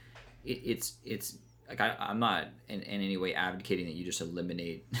that. It's like, I'm not in any way advocating that you just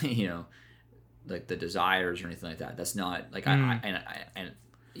eliminate, like, the desires or anything like that. That's not like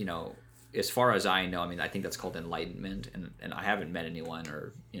as far as I know, I think that's called enlightenment, and I haven't met anyone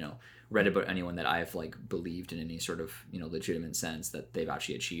or read about anyone that I've, like, believed in any sort of legitimate sense that they've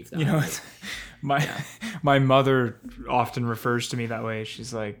actually achieved that. My mother often refers to me that way.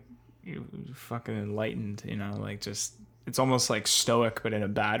 She's like, you fucking enlightened, like, just, it's almost like stoic, but in a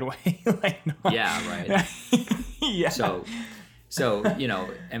bad way. Like, yeah, right. Yeah. So it's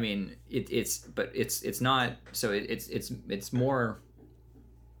not. So it's more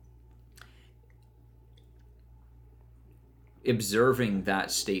observing that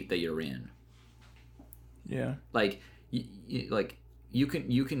state that you're in. Yeah. Like, you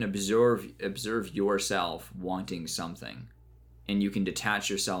can observe yourself wanting something, and you can detach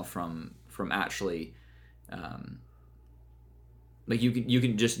yourself from actually, like, you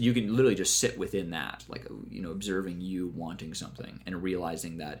can literally just sit within that, like, observing you wanting something and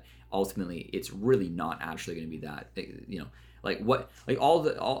realizing that ultimately it's really not actually going to be that, like, what, like, all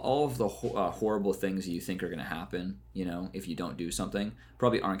of the horrible things that you think are going to happen, if you don't do something,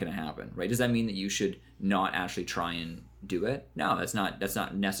 probably aren't going to happen, right? Does that mean that you should not actually try and do it? No, that's not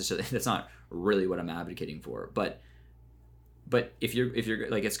necessarily, that's not really what I'm advocating for. But if you're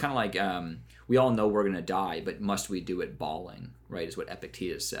like, it's kind of like, we all know we're going to die, but must we do it bawling, right? Is what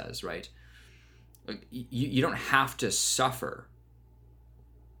Epictetus says, right? Like, you don't have to suffer.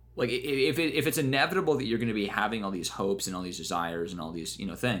 Like, if it's inevitable that you're going to be having all these hopes and all these desires and all these,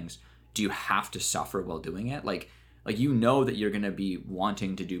 things, do you have to suffer while doing it? Like that you're going to be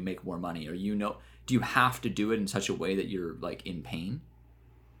wanting to make more money, or do you have to do it in such a way that you're like in pain?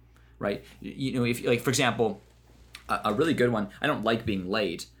 Right? You know, if like, for example, a really good one, I don't like being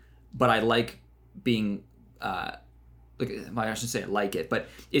late, but I like being I shouldn't say I like it, but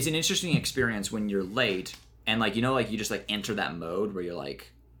it's an interesting experience when you're late and like, you know, like you just like enter that mode where you're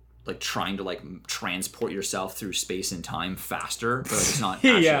like trying to like transport yourself through space and time faster, but like it's not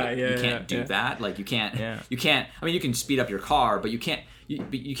actually, you can't do that. Like you can't, I mean, you can speed up your car, but you can't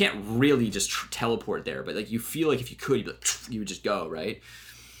really just teleport there. But like you feel like if you could, you would just go, right?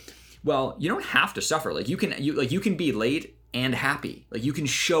 Well, you don't have to suffer. Like you can be late and happy. Like you can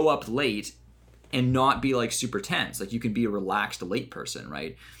show up late and not be like super tense. Like you can be a relaxed late person,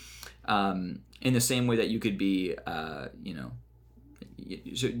 right? In the same way that you could be, you know.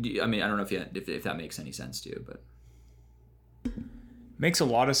 So, I mean, I don't know if that makes any sense to you, but makes a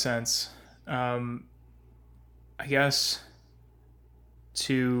lot of sense. I guess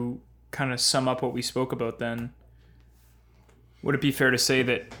to kind of sum up what we spoke about, then, would it be fair to say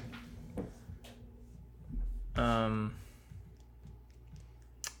that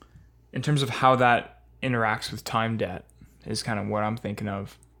in terms of how that interacts with time debt is kind of what I'm thinking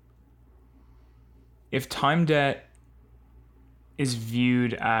of. If time debt is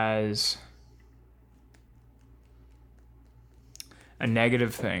viewed as a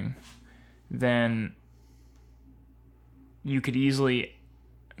negative thing, then you could easily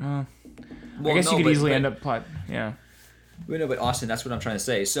I guess you could easily end up yeah. No, but Austin, that's what I'm trying to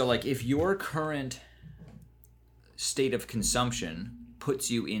say. So like if your current state of consumption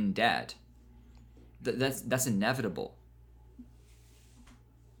puts you in debt, that's inevitable.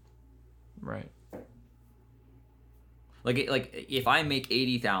 Right. Like if I make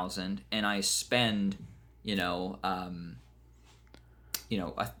 80,000 and I spend,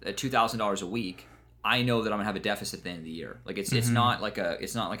 $2,000 a week, I know that I'm gonna have a deficit at the end of the year. Like it's not like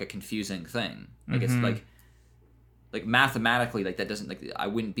a confusing thing. Like it's like mathematically, like that doesn't like I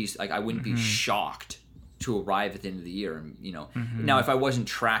wouldn't be shocked to arrive at the end of the year. And now if I wasn't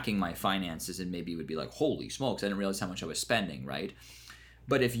tracking my finances, and maybe it would be like, holy smokes, I didn't realize how much I was spending, right?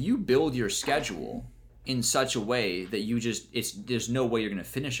 But if you build your schedule in such a way that there's no way you're going to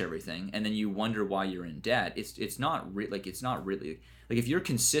finish everything, and then you wonder why you're in debt. It's not really like if you're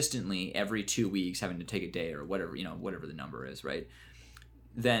consistently every 2 weeks having to take a day or whatever, whatever the number is, right?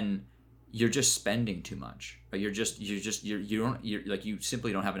 Then you're just spending too much, right? You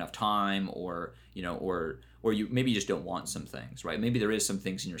simply don't have enough time, or you maybe you just don't want some things, right? Maybe there is some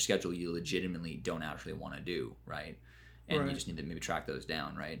things in your schedule you legitimately don't actually want to do, right? And you just need to maybe track those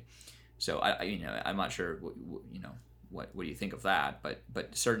down, right? So I'm not sure what do you think of that, but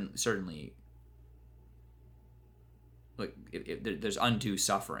certainly like if there's undue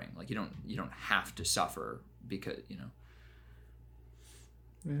suffering. Like you don't have to suffer because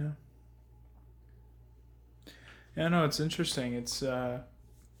Yeah, no, it's interesting. It's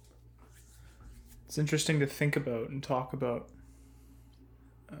interesting to think about and talk about.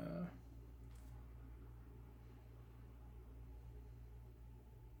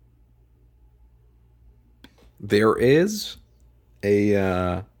 There is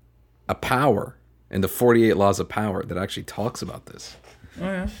a power in the 48 Laws of Power that actually talks about this. Oh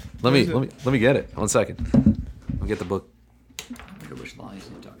yeah. Let me get it. 1 second. I'll get the book. I wonder which law he's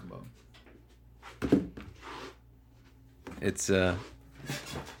talking about. It's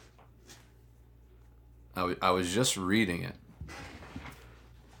I was just reading it.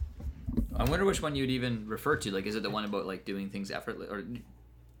 I wonder which one you'd even refer to. Like, is it the one about like doing things effortless or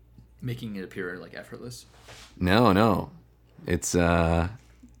making it appear like effortless? No. It's oh,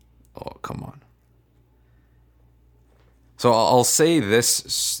 come on. So I'll say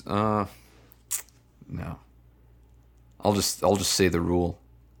this. No. I'll just say the rule.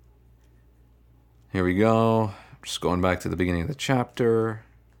 Here we go. Just going back to the beginning of the chapter.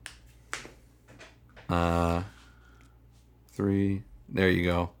 3. There you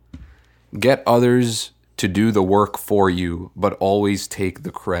go. Get others to do the work for you, but always take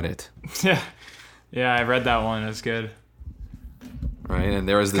the credit. Yeah, I read that one. It's good. Right, and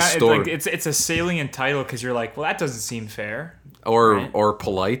there was this story. It's a salient title because you're like, well, that doesn't seem fair. Or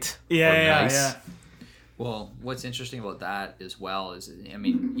polite. Yeah, or nice. Yeah. Well, what's interesting about that as well is, I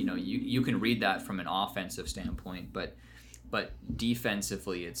mean, you can read that from an offensive standpoint, but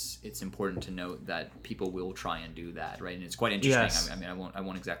defensively, it's important to note that people will try and do that, right? And it's quite interesting. Yes. I mean, I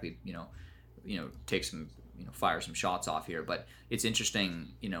won't exactly take some fire some shots off here, but it's interesting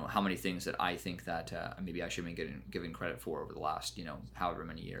how many things that I think that maybe I should have been given credit for over the last however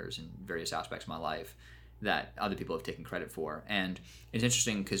many years in various aspects of my life that other people have taken credit for. And it's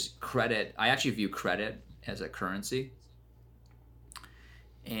interesting because I actually view credit as a currency,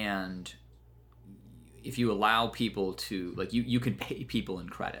 and if you allow people to, like, you can pay people in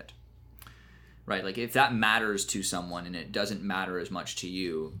credit, right? Like, if that matters to someone and it doesn't matter as much to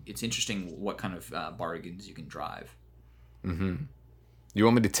you, it's interesting what kind of bargains you can drive. Mm-hmm. You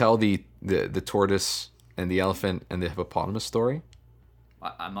want me to tell the tortoise and the elephant and the hippopotamus story?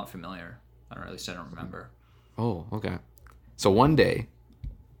 I'm not familiar. I don't remember. Oh, okay. So one day,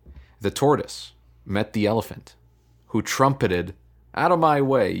 the tortoise met the elephant, who trumpeted, "Out of my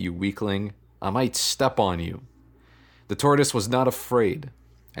way, you weakling. I might step on you." The tortoise was not afraid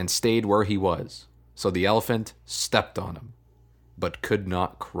and stayed where he was, so the elephant stepped on him, but could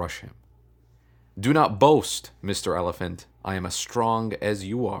not crush him. "Do not boast, Mr. Elephant. I am as strong as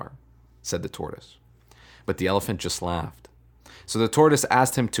you are," said the tortoise. But the elephant just laughed. So the tortoise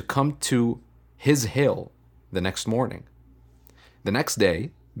asked him to come to his hill the next morning. The next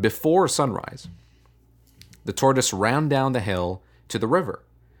day, before sunrise, the tortoise ran down the hill to the river,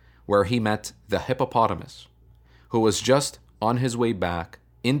 where he met the hippopotamus, who was just on his way back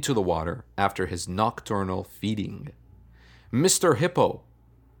into the water after his nocturnal feeding. "Mr. Hippo,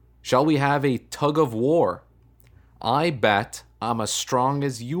 shall we have a tug of war? I bet I'm as strong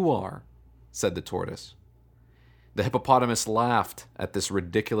as you are," said the tortoise. The hippopotamus laughed at this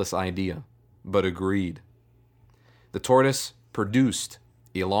ridiculous idea, but agreed. The tortoise produced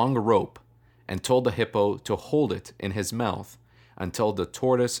a long rope and told the hippo to hold it in his mouth until the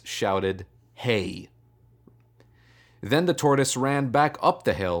tortoise shouted, "Hey!" Then the tortoise ran back up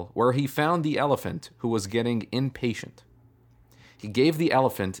the hill where he found the elephant, who was getting impatient. He gave the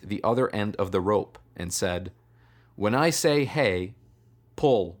elephant the other end of the rope and said, "When I say hey,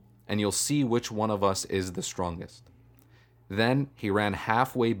 pull, and you'll see which one of us is the strongest." Then he ran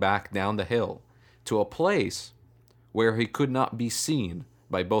halfway back down the hill to a place where he could not be seen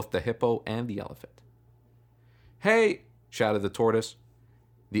by both the hippo and the elephant. "Hey!" shouted the tortoise.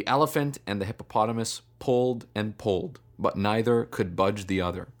 The elephant and the hippopotamus pulled and pulled, but neither could budge the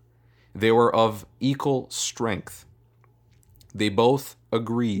other. They were of equal strength. They both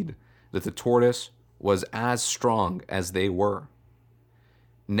agreed that the tortoise was as strong as they were.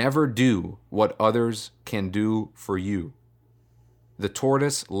 Never do what others can do for you. The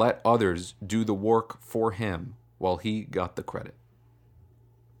tortoise let others do the work for him while he got the credit.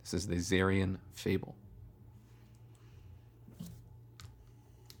 This is the Zarian fable.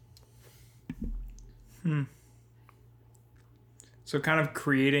 So kind of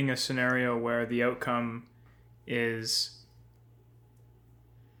creating a scenario where the outcome is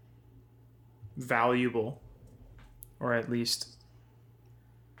valuable, or at least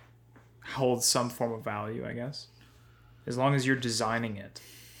holds some form of value, I guess, as long as you're designing it.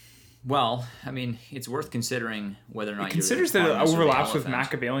 Well, I mean, it's worth considering whether or not it considers that it overlaps with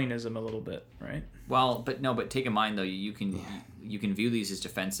Machiavellianism a little bit, right? Well, but take in mind though, you can view these as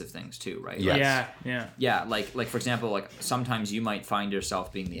defensive things too, right? Yes. Yeah. Like for example, like sometimes you might find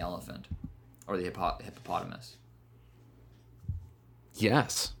yourself being the elephant or the hippopotamus.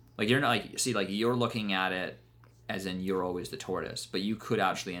 Yes. Like you're not you're looking at it as in you're always the tortoise, but you could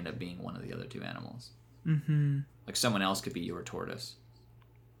actually end up being one of the other two animals. Mm-hmm. Like someone else could be your tortoise.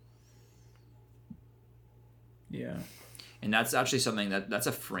 Yeah. And that's actually something that's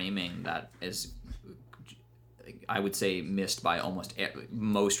a framing that is, I would say, missed by almost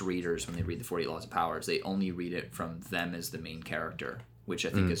most readers when they read the 48 Laws of Power. They only read it from them as the main character, which I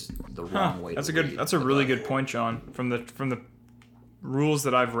think is the wrong way to read. That's a really good point, John. From the rules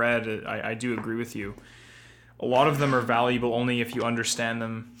that I've read, I do agree with you. A lot of them are valuable only if you understand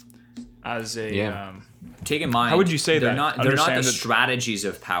them as a... Take in mind, how would you say they're that? They're not the strategies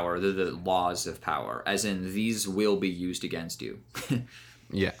of power. They're the laws of power. As in, these will be used against you.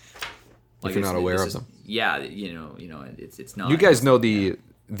 Yeah. Like if you're not aware of them. Yeah, you know, it's not. You guys know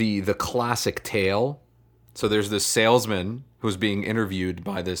the classic tale. So there's this salesman who's being interviewed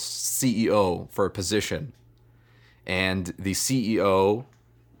by this CEO for a position, and the CEO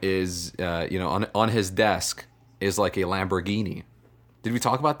is, on his desk is like a Lamborghini. Did we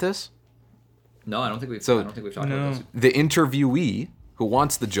talk about this? No, I don't think we've talked about this. The interviewee who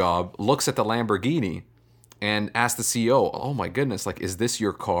wants the job looks at the Lamborghini and asks the CEO, "Oh my goodness, like, is this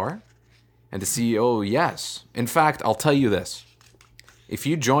your car?" And the CEO, "Yes. In fact, I'll tell you this. If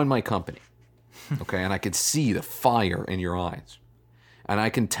you join my company, okay, and I can see the fire in your eyes, and I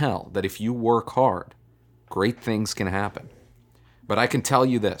can tell that if you work hard, great things can happen. But I can tell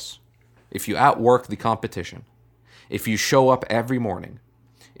you this. If you outwork the competition, if you show up every morning,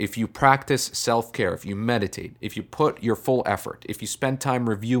 if you practice self-care, if you meditate, if you put your full effort, if you spend time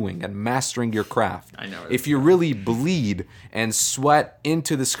reviewing and mastering your craft, if you really bleed and sweat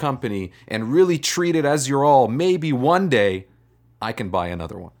into this company and really treat it as your all, maybe one day I can buy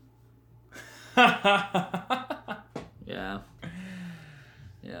another one." Yeah.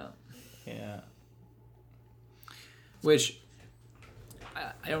 Yeah. Yeah. Which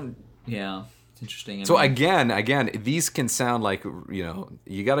I don't. Yeah, it's interesting. So again, these can sound like,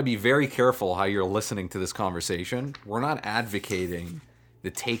 you got to be very careful how you're listening to this conversation. We're not advocating the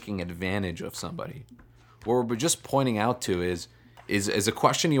taking advantage of somebody. What we're just pointing out to is a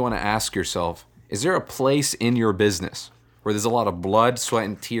question you want to ask yourself. Is there a place in your business where there's a lot of blood, sweat,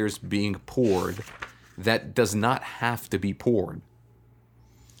 and tears being poured that does not have to be poured?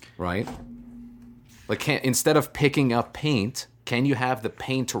 Right? Like, instead of picking up paint, can you have the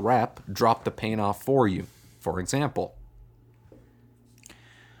paint rep drop the paint off for you, for example?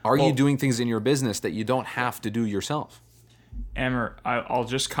 Are you doing things in your business that you don't have to do yourself? Amber, I'll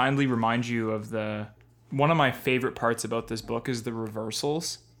just kindly remind you of one of my favorite parts about this book is the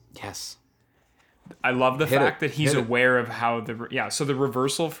reversals. Yes. I love the fact that he's aware of how so the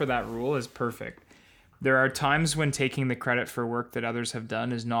reversal for that rule is perfect. There are times when taking the credit for work that others have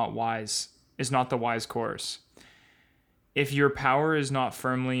done is not the wise course. If your power is not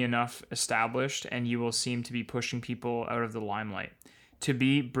firmly enough established, and you will seem to be pushing people out of the limelight. To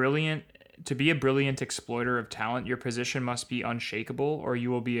be a brilliant exploiter of talent, your position must be unshakable, or you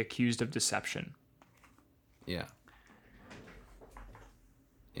will be accused of deception. Yeah.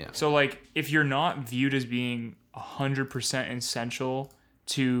 Yeah. So, like, if you're not viewed as being 100% essential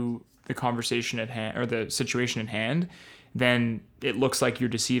to the conversation at hand or the situation at hand, then it looks like you're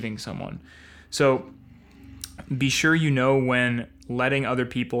deceiving someone. So be sure you know when letting other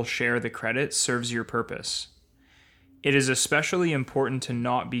people share the credit serves your purpose. It is especially important to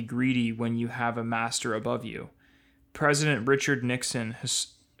not be greedy when you have a master above you. President Richard Nixon's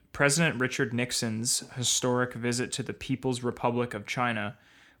historic visit to the People's Republic of China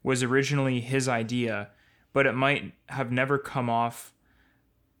was originally his idea, but it might never have come off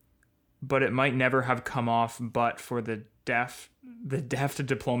but for the deft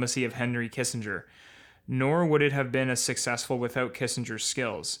diplomacy of Henry Kissinger. Nor would it have been as successful without Kissinger's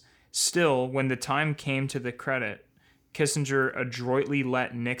skills. Still, when the time came to the credit, Kissinger adroitly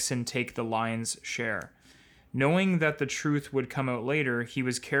let Nixon take the lion's share. Knowing that the truth would come out later, he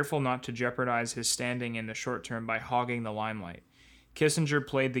was careful not to jeopardize his standing in the short term by hogging the limelight. Kissinger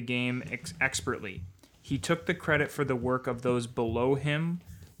played the game expertly. He took the credit for the work of those below him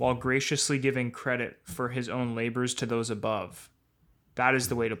while graciously giving credit for his own labors to those above. That is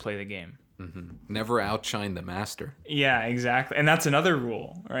the way to play the game. Mm-hmm. Never outshine the master. Yeah, exactly. And that's another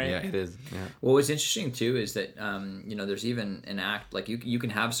rule, right? Yeah, it is. Yeah. Well, what's interesting too is that there's even an act like you can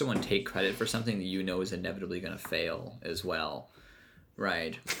have someone take credit for something that you know is inevitably going to fail as well,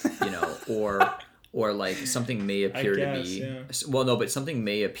 right? Or like something may appear to be well, no, but something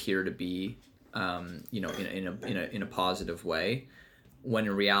may appear to be in a positive way, when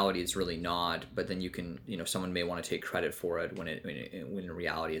in reality it's really not. But then someone may want to take credit for it when in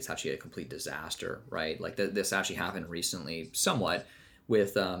reality it's actually a complete disaster, right? Like this actually happened recently somewhat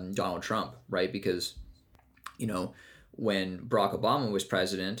with Donald Trump, right? Because when Barack Obama was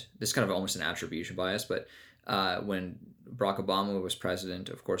president, this is kind of almost an attribution bias, but when Barack Obama was president,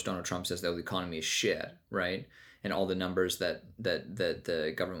 of course Donald Trump says that the economy is shit, right? And all the numbers that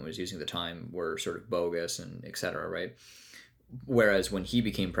the government was using at the time were sort of bogus and et cetera, right? Whereas when he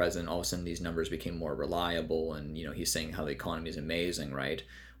became president, all of a sudden these numbers became more reliable, and he's saying how the economy is amazing, right?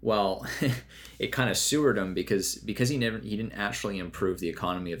 Well, it kind of sewered him because he didn't actually improve the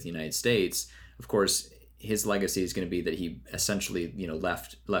economy of the United States. Of course, his legacy is going to be that he essentially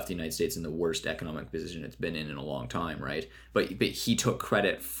left the United States in the worst economic position it's been in a long time, right? But he took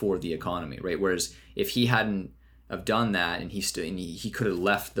credit for the economy, right? Whereas if he hadn't have done that, and he could have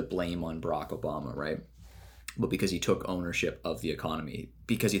left the blame on Barack Obama, right? But because he took ownership of the economy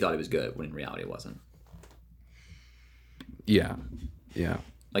because he thought it was good, when in reality it wasn't. Yeah.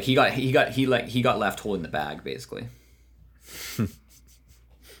 Like he got left holding the bag, basically.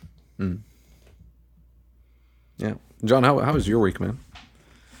 Yeah, John, how was your week, man?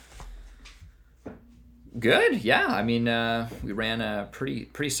 Good. Yeah, I mean, we ran a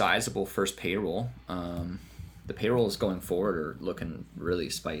pretty sizable first payroll. The payrolls going forward are looking really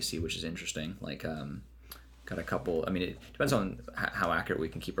spicy, which is interesting. Like, got a couple. I mean, it depends on how accurate we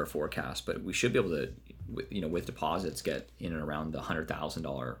can keep our forecast, but we should be able to, with deposits, get in and around the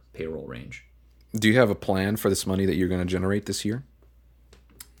 $100,000 payroll range. Do you have a plan for this money that you're going to generate this year?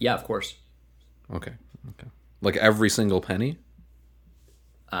 Yeah, of course. Okay. Like every single penny?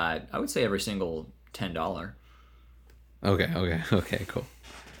 I would say every single $10. Okay,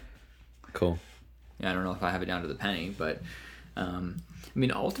 cool. Yeah, I don't know if I have it down to the penny, but I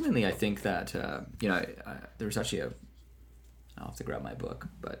mean, ultimately, I think that there's actually I'll have to grab my book,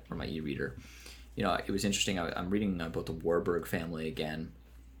 or my e-reader. it was interesting. I'm reading about the Warburg family again,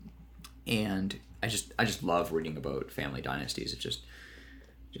 and I just love reading about family dynasties. It's just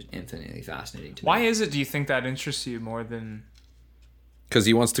infinitely fascinating to me. Why is it, do you think, that interests you more than... Because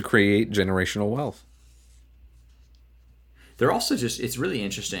he wants to create generational wealth. They're also just, it's really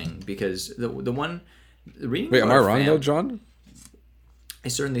interesting because the reading... Wait, am I wrong though, John? I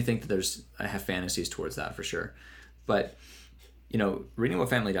certainly think that I have fantasies towards that for sure. But, reading about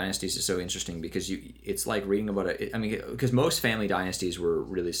family dynasties is so interesting because it's like reading about because most family dynasties were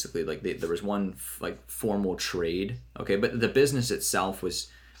realistically like there was one like formal trade, okay, but the business itself was,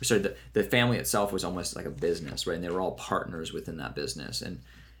 the family itself was almost like a business, right? And they were all partners within that business, and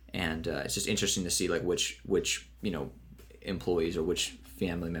it's just interesting to see like which employees or which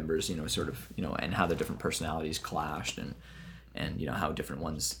family members and how the different personalities clashed and how different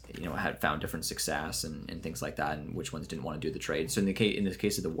ones had found different success and things like that, and which ones didn't want to do the trade. So in the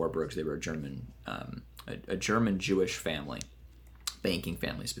case of the Warburgs, they were a German Jewish family, banking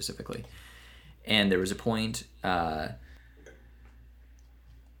family specifically, and there was a point well,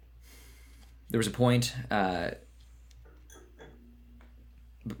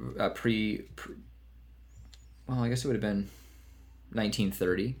 I guess it would have been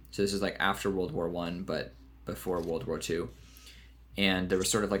 1930. So this is like after World War I, but before World War II. And there was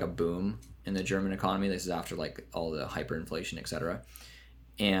sort of like a boom in the German economy. This is after like all the hyperinflation, etc.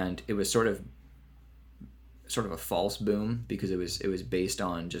 And it was sort of a false boom because it was based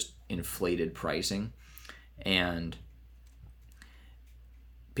on just inflated pricing. And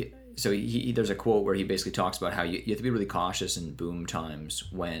so there's a quote where he basically talks about how you have to be really cautious in boom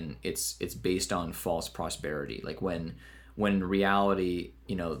times when it's based on false prosperity. Like when in reality,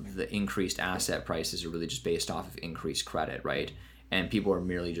 the increased asset prices are really just based off of increased credit, right? And people are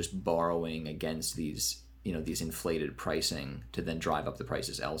merely just borrowing against these inflated pricing to then drive up the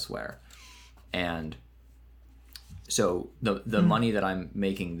prices elsewhere. And so the money that I'm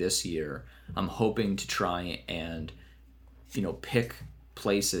making this year, I'm hoping to try and, pick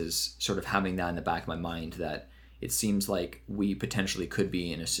places, sort of having that in the back of my mind that it seems like we potentially could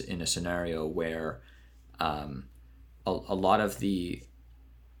be in a scenario where a lot of the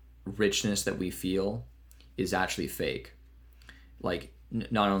richness that we feel is actually fake. Like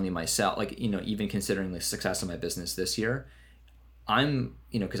not only myself, like, even considering the success of my business this year, I'm,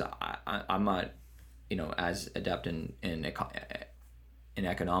 because I'm not, as adept in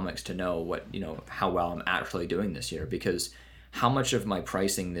economics to know what, how well I'm actually doing this year, because how much of my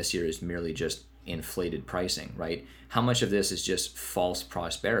pricing this year is merely just inflated pricing, right? How much of this is just false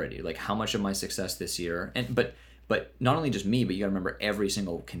prosperity? Like how much of my success this year, but not only just me, but you gotta remember every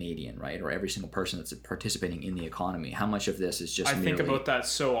single Canadian, right? Or every single person that's participating in the economy. How much of this is just think about that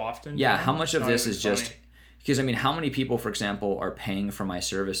so often. Yeah, how much of this is just... Because, how many people, for example, are paying for my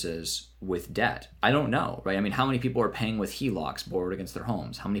services with debt? I don't know, right? How many people are paying with HELOCs borrowed against their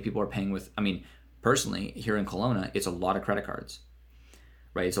homes? How many people are paying with... personally, here in Kelowna, it's a lot of credit cards,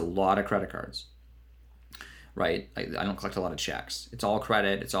 right? It's a lot of credit cards, right? I don't collect a lot of checks. It's all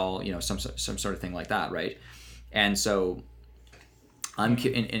credit. It's all, some sort of thing like that, right? And so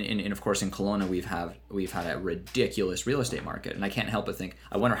and of course in Kelowna we've had a ridiculous real estate market, and I can't help but think,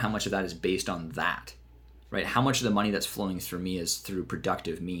 I wonder how much of that is based on that, right? How much of the money that's flowing through me is through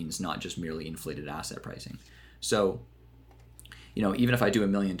productive means, not just merely inflated asset pricing. So, even if I do $1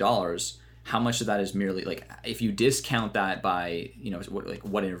 million, how much of that is merely, like, if you discount that by,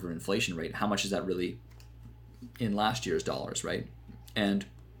 whatever inflation rate, how much is that really in last year's dollars, right? And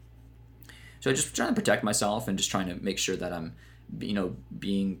so I'm just trying to protect myself and just trying to make sure that I'm,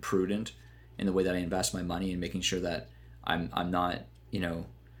 being prudent in the way that I invest my money, and making sure that I'm not,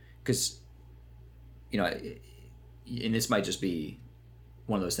 because, and this might just be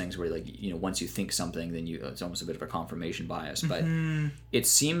one of those things where, like, once you think something, then it's almost a bit of a confirmation bias. But it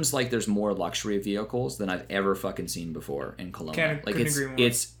seems like there's more luxury vehicles than I've ever fucking seen before in Kelowna. Like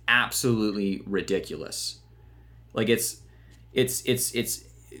it's absolutely ridiculous. Like it's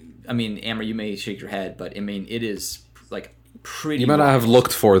Amber, you may shake your head, but it is like pretty. You might not have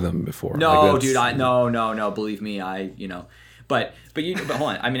looked for them before. No, dude, no. Believe me, But hold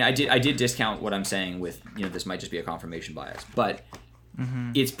on. I did discount what I'm saying with, this might just be a confirmation bias, but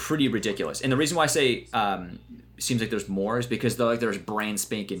it's pretty ridiculous. And the reason why I say seems like there's more is because there's brand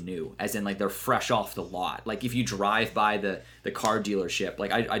spanking new, as in like they're fresh off the lot. Like if you drive by the car dealership,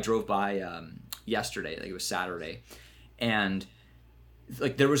 like I drove by yesterday, like it was Saturday, and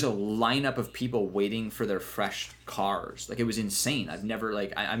like there was a lineup of people waiting for their fresh cars. Like it was insane. I've never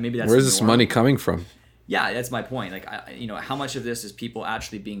maybe that's where's this money coming from? Yeah, that's my point. Like, how much of this is people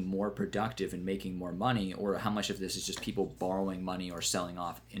actually being more productive and making more money, or how much of this is just people borrowing money or selling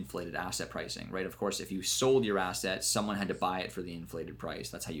off inflated asset pricing, right? Of course, if you sold your asset, someone had to buy it for the inflated price.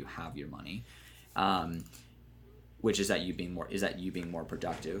 That's how you have your money. Which is that you being more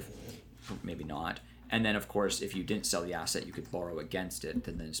productive? Maybe not. And then, of course, if you didn't sell the asset, you could borrow against it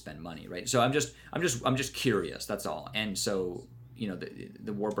and then spend money, right? So I'm just curious. That's all. And so,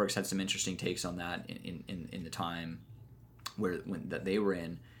 the Warburgs had some interesting takes on that in the time that they were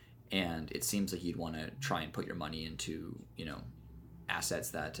in, and it seems like you'd want to try and put your money into assets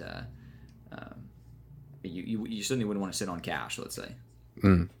that you certainly wouldn't want to sit on cash. Let's say,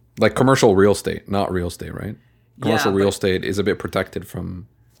 like commercial real estate, not real estate, right? Commercial Yeah, real estate is a bit protected from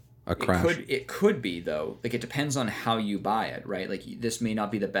a crash. It could be, though. Like, it depends on how you buy it, right? Like, this may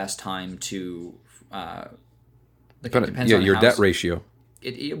not be the best time to. It depends on your how debt ratio.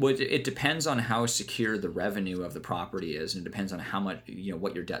 It depends on how secure the revenue of the property is, and it depends on how much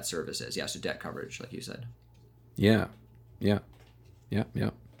what your debt service is. Yeah, so debt coverage, like you said. Yeah.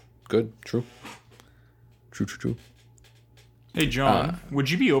 Good. True. Hey, John, would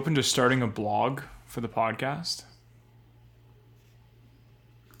you be open to starting a blog for the podcast?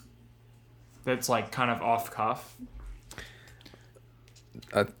 That's like kind of off cuff.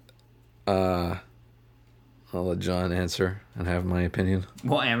 I'll let John answer and have my opinion.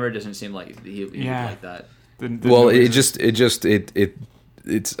 Well, Amber doesn't seem like he would like that. Well, it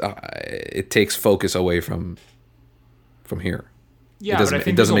takes focus away from here. Yeah, but I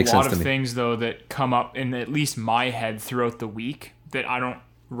think there's a lot of things though that come up in at least my head throughout the week that I don't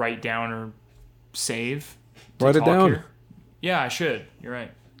write down or save. Write it down. Here. Yeah, I should. You're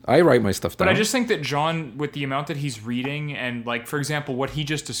right. I write my stuff down. But I just think that John, with the amount that he's reading and, like, for example, what he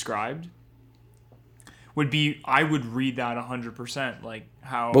just described I would read that 100%. Like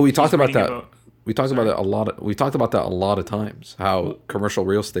how. But we talked about that. We talked about that a lot. We talked about that a lot of times. How commercial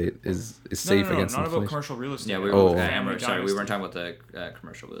real estate is safe against not inflation. about commercial real estate. Yeah, we weren't talking about the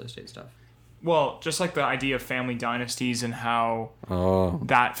commercial real estate stuff. Well, just like the idea of family dynasties and how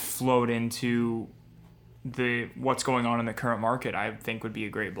that flowed into what's going on in the current market, I think would be a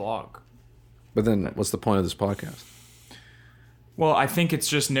great blog. But then, what's the point of this podcast? Well, I think it's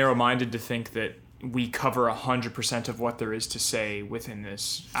just narrow-minded to think that we cover 100% of what there is to say within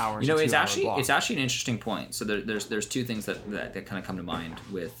this hour. It's actually an interesting point. So there's two things that kind of come to mind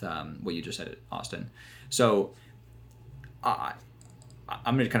with what you just said, Austin. So I'm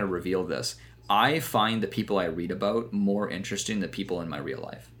going to kind of reveal this. I find the people I read about more interesting than people in my real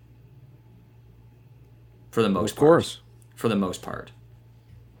life. For the most part. Of course. For the most part.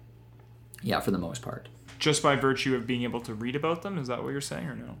 Yeah, for the most part. Just by virtue of being able to read about them? Is that what you're saying,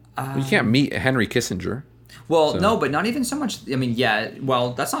 or no? You can't meet Henry Kissinger. Well, no, but not even so much. I mean, yeah,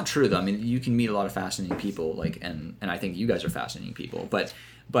 well, that's not true, though. I mean, you can meet a lot of fascinating people, like, and I think you guys are fascinating people, but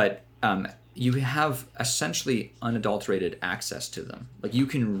you have essentially unadulterated access to them. Like, you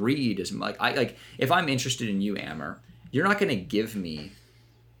can read as much. Like, if I'm interested in you, Amber, you're not going to give me,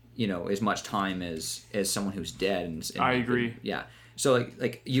 as much time as someone who's dead. And I agree. Yeah. So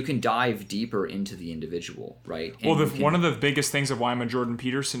like you can dive deeper into the individual, right? And well, one of the biggest things of why I'm a Jordan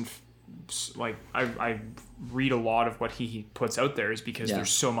Peterson, like I read a lot of what he puts out there is because there's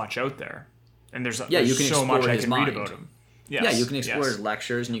so much out there, and there's you can so much I can mind. read about him. Yes, yeah, you can explore his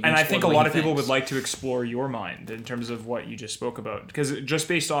lectures, and you can. And I think a lot of people would like to explore your mind in terms of what you just spoke about, because just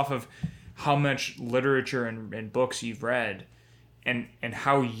based off of how much literature and books you've read, and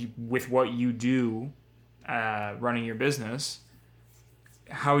how you, with what you do, running your business,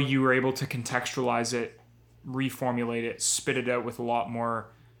 how you were able to contextualize it, reformulate it, spit it out with a lot more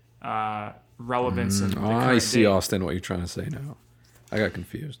relevance. I see, Austin, what you're trying to say now. I got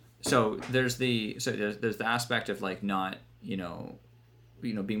confused. So there's the aspect of like not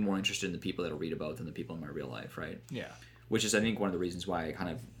being more interested in the people that I read about than the people in my real life, right? Yeah. Which is, I think, one of the reasons why I kind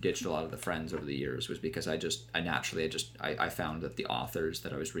of ditched a lot of the friends over the years, was because I found that the authors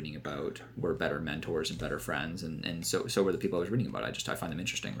that I was reading about were better mentors and better friends, and so were the people I was reading about. I find them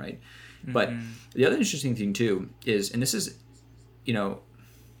interesting, right? Mm-hmm. But the other interesting thing too is, and this is,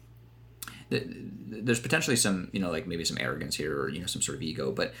 there's potentially some, like maybe some arrogance here, or some sort of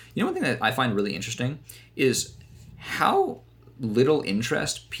ego. But one thing that I find really interesting is how little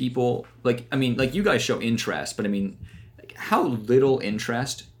interest people you guys show interest, but how little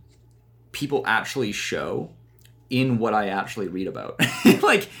interest people actually show in what I actually read about.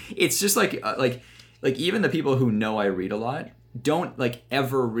 Like, it's just like even the people who know I read a lot don't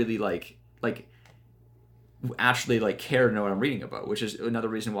ever really actually care to know what I'm reading about, which is another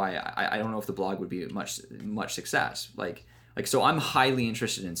reason why I don't know if the blog would be much success. So I'm highly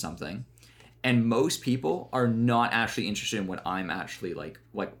interested in something, And most people are not actually interested in what I'm actually like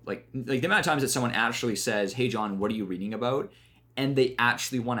the amount of times that someone actually says, "Hey John, what are you reading about?" and they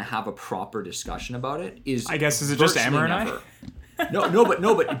actually want to have a proper discussion about it is, I guess, is it just Amber and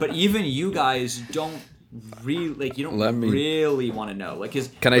never. But even you guys don't really really want to know. Like,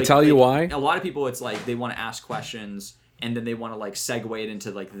 can I tell you why? A lot of people, it's like they want to ask questions and then they want to like segue it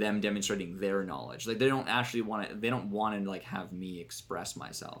into like them demonstrating their knowledge. Like they don't actually want to. They don't want to like have me express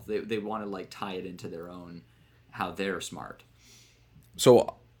myself. They want to like tie it into their own how they're smart.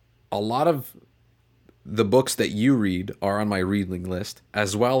 So, a lot of the books that you read are on my reading list,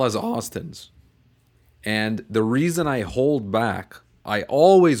 as well as Austin's. And the reason I hold back, I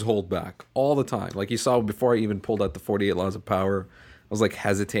always hold back all the time. Like you saw before I even pulled out the 48 Laws of Power, I was like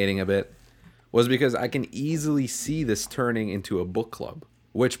hesitating a bit, was because I can easily see this turning into a book club,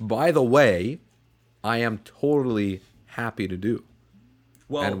 which, by the way, I am totally happy to do.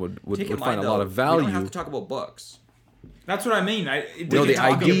 Well, and would find find a lot of value. We don't have to talk about books. That's what I mean. The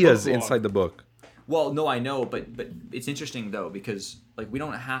ideas inside the book. Well, no, I know, but it's interesting though, because like we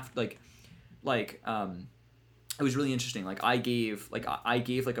don't have it was really interesting. Like I gave like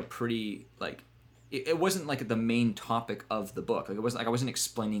a pretty like it wasn't like the main topic of the book. Like it wasn't like I wasn't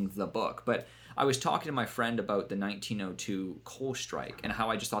explaining the book, but I was talking to my friend about the 1902 coal strike and how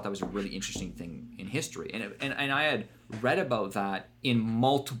I just thought that was a really interesting thing in history. And I had read about that in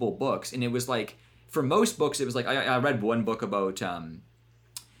multiple books, and it was like for most books it was like I read one book about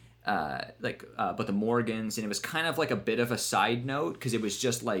the Morgans, and it was kind of like a bit of a side note because it was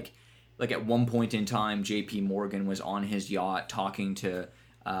just like at one point in time J.P. Morgan was on his yacht talking to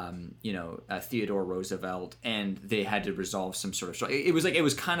Theodore Roosevelt, and they had to resolve some sort of strike. It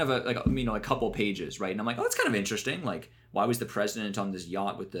was kind of a couple pages, right? And I'm like, oh, that's kind of interesting. Like, why was the president on this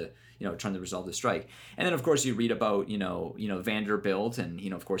yacht with the trying to resolve the strike? And then of course you read about Vanderbilt,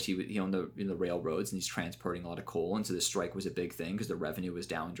 and of course he owned the railroads, and he's transporting a lot of coal, and so the strike was a big thing because the revenue was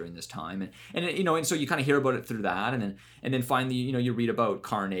down during this time, and so you kind of hear about it through that, and then finally you read about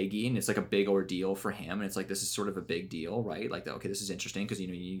Carnegie, and it's like a big ordeal for him, and it's like this is sort of a big deal, right? Like, okay, this is interesting because you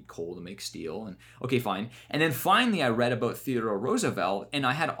need coal to make steel, and okay, fine. And then finally I read about Theodore Roosevelt, and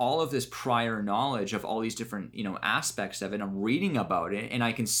I had all of this prior knowledge of all these different aspects of it. I'm reading about it, and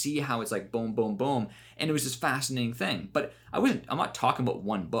I can see how it's like boom, boom, boom, and it was this fascinating thing. But I'm not talking about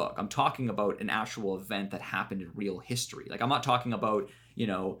one book. I'm talking about an actual event that happened in real history. Like I'm not talking about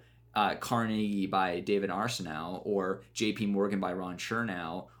Carnegie by David Arsenault or J.P. Morgan by Ron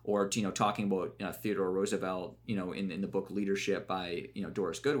Chernow, or talking about Theodore Roosevelt in the book Leadership by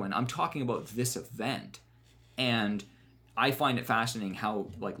Doris Goodwin. I'm talking about this event, and I find it fascinating how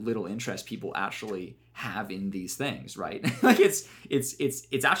like little interest people actually have in these things, right? Like it's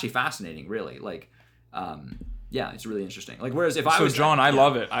actually fascinating, really. Like, it's really interesting. Like, whereas if I was John, I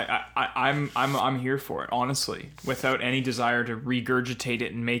love it. I'm here for it, honestly, without any desire to regurgitate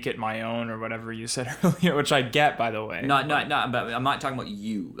it and make it my own or whatever you said earlier, which I get, by the way. But I'm not talking about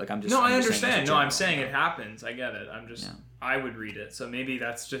you. Like I'm just. No, I understand. No, I'm saying it happens. I get it. I'm just. Yeah. I would read it, so maybe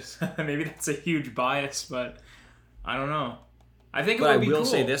that's just maybe that's a huge bias, but I don't know. I think it would be cool. I will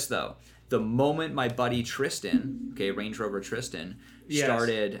say this though. The moment my buddy Tristan, Range Rover Tristan,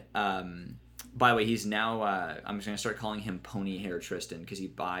 started, by the way, he's now, I'm just going to start calling him Pony Hair Tristan because he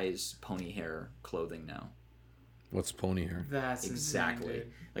buys pony hair clothing now. What's pony hair? That's exactly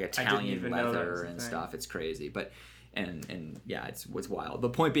insane, like Italian leather and stuff. It's crazy, but and yeah, it's wild. The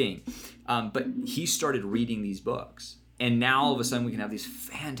point being, but he started reading these books, and now all of a sudden we can have these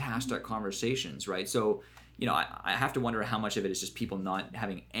fantastic conversations, right? So. I have to wonder how much of it is just people not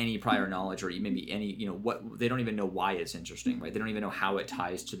having any prior knowledge, or maybe any, what they don't even know why it's interesting, right? They don't even know how it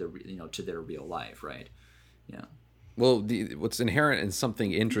ties to to their real life, right? Yeah. Well, what's inherent in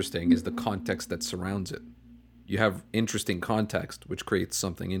something interesting is the context that surrounds it. You have interesting context, which creates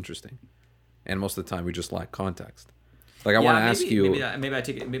something interesting, and most of the time we just lack context. Like I want to ask you.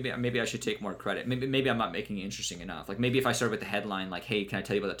 Maybe I should take more credit. Maybe I'm not making it interesting enough. Like maybe if I start with the headline, like, "Hey, can I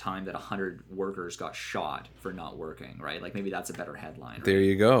tell you about the time that 100 workers got shot for not working?" Right? Like maybe that's a better headline. Right? There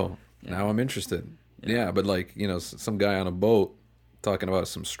you go. Yeah. Now I'm interested. Yeah, but like some guy on a boat talking about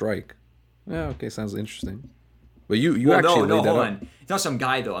some strike. Yeah, okay, sounds interesting. But you actually hold on. It's not some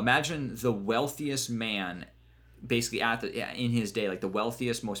guy though. Imagine the wealthiest man. Basically in his day, like the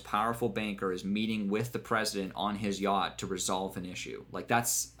wealthiest, most powerful banker is meeting with the president on his yacht to resolve an issue. Like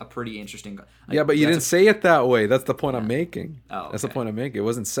that's a pretty interesting. Yeah, but you didn't say it that way. That's the point I'm making. Oh, okay. That's the point I'm making. It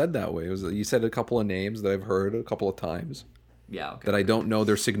wasn't said that way. You said a couple of names that I've heard a couple of times. Yeah. Okay. That I don't know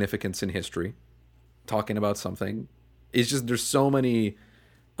their significance in history. Talking about something, it's just there's so many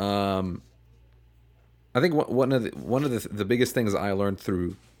I think one of the biggest things I learned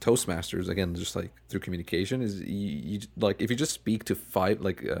through Toastmasters, again, just like through communication, is you like if you just speak to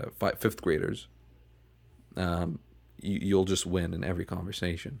fifth graders, you'll just win in every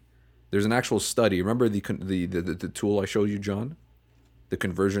conversation. There's an actual study. Remember the tool I showed you, John, the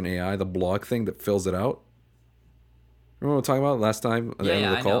Conversion AI, the blog thing that fills it out. Remember what I'm talking about last time at the end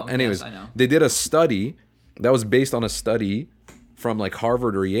of the call? I know. Anyways, Yes, I know. they did a study that was based on a study from like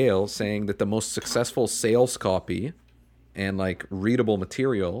Harvard or Yale saying that the most successful sales copy and like readable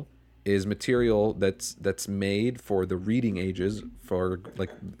material is material that's made for the reading ages for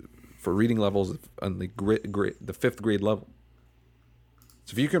reading levels on the fifth grade level.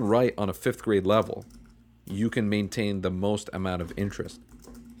 So if you can write on a fifth grade level, you can maintain the most amount of interest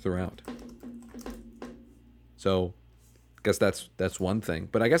throughout. So I guess that's one thing.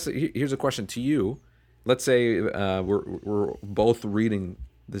 But I guess here's a question to you. Let's say we're both reading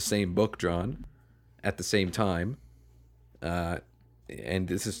the same book, John, at the same time, and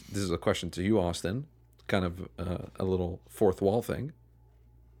this is a question to you, Austin. Kind of a little fourth wall thing.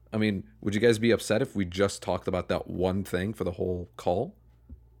 I mean, would you guys be upset if we just talked about that one thing for the whole call?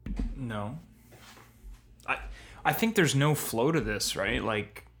 No. I think there's no flow to this, right?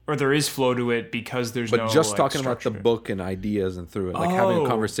 Like, or there is flow to it because there's no. But just like, talking about the structure. book and ideas and through it, like having a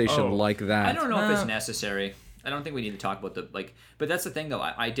conversation like that. I don't know if it's necessary. I don't think we need to talk about but that's the thing though.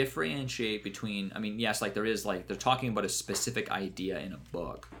 I differentiate between, I mean, yes, like there is like, they're talking about a specific idea in a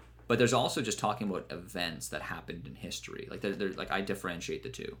book, but there's also just talking about events that happened in history. Like they're like, I differentiate the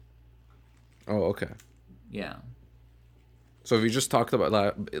two. Oh, okay. Yeah. So if you just talked about,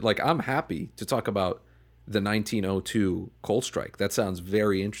 like, I'm happy to talk about the 1902 coal strike. That sounds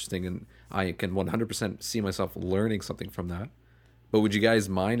very interesting, and I can 100% see myself learning something from that. But would you guys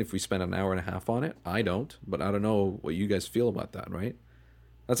mind if we spent an hour and a half on it? I don't, but I don't know what you guys feel about that, right?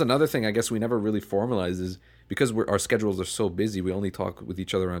 That's another thing I guess we never really formalized is because our schedules are so busy, we only talk with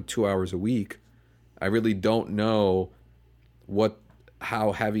each other around 2 hours a week. I really don't know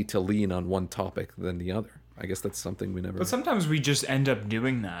how heavy to lean on one topic than the other. I guess that's something we never... But sometimes we just end up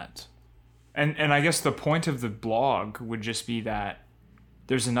doing that. And I guess the point of the blog would just be that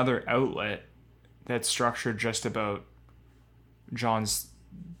there's another outlet that's structured just about John's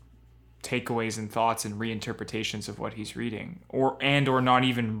takeaways and thoughts and reinterpretations of what he's reading. Or not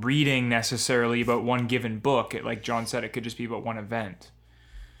even reading necessarily about one given book. Like John said, it could just be about one event.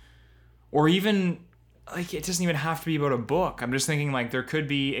 Or even... like, it doesn't even have to be about a book. I'm just thinking, like, there could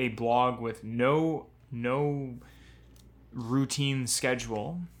be a blog with no routine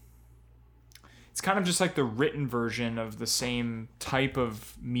schedule. It's kind of just like the written version of the same type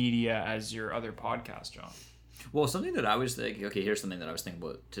of media as your other podcast, John. Well, something that I was thinking, okay, here's something that I was thinking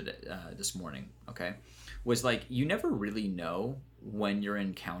about today, this morning, okay, was like, you never really know when you're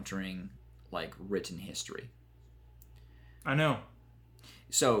encountering, like, written history. I know.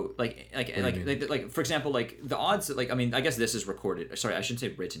 So like for example, like the odds that, like, I mean, I guess this is recorded. Sorry, I shouldn't say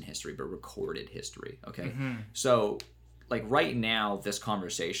written history, but recorded history. Okay. Mm-hmm. So like right now, this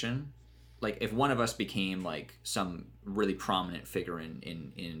conversation, like if one of us became like some really prominent figure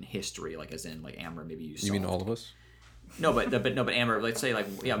in history, like as in like Amber, maybe you mean all of us? No, but Amber, let's say like,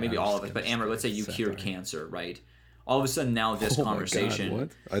 yeah, maybe all of us, but Amber, let's say you cured cancer, right? All of a sudden now this conversation. My God,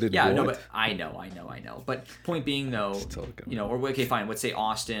 what? I didn't. Yeah, what? no, but I know. But point being though, or okay, fine. Let's say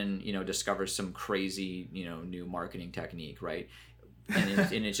Austin, discovers some crazy, new marketing technique, right? And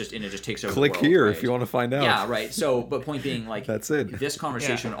it just takes over. Click the world, here right? if you want to find out. Yeah, right. So, but point being, like, that's it. This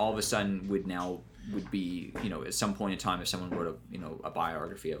conversation all of a sudden would be, at some point in time, if someone wrote a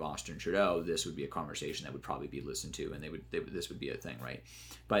biography of Austin Trudeau, this would be a conversation that would probably be listened to, and this would be a thing, right?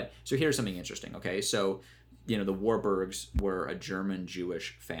 But so here's something interesting. Okay, so the Warburgs were a German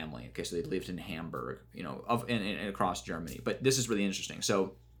Jewish family. Okay, so they lived in Hamburg, and across Germany. But this is really interesting.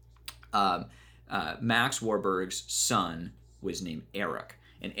 So, Max Warburg's son was named Eric,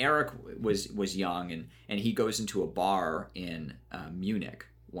 and Eric was young, and he goes into a bar in Munich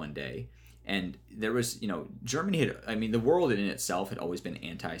one day, and there was Germany the world in itself had always been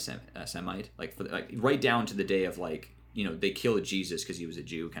anti-Semite, like right down to the day of they killed Jesus because he was a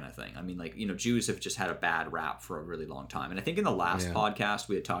Jew kind of thing. I mean, Jews have just had a bad rap for a really long time, and I think in the last podcast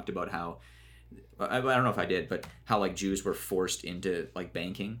we had talked about how. I don't know if I did, but how Jews were forced into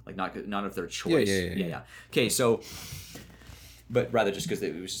banking, not of their choice. Yeah. Okay, so. But rather just because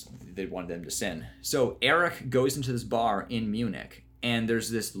they wanted them to sin. So Eric goes into this bar in Munich, and there's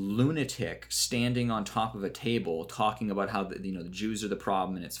this lunatic standing on top of a table talking about how the Jews are the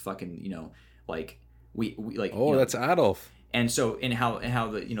problem, and it's fucking we that's Adolf. And so, how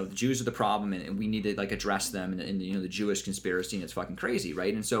the the Jews are the problem, and we need to like address them, and the Jewish conspiracy, and it's fucking crazy,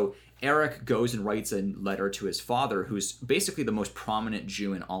 right? And so Eric goes and writes a letter to his father, who's basically the most prominent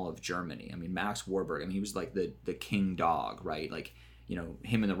Jew in all of Germany. I mean, Max Warburg. I mean, he was like the king dog, right? Like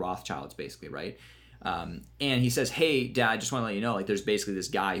him and the Rothschilds, basically, right? And he says, "Hey, Dad, just want to let you know, like, there's basically this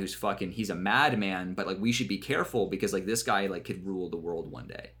guy who's he's a madman, but like we should be careful because like this guy like could rule the world one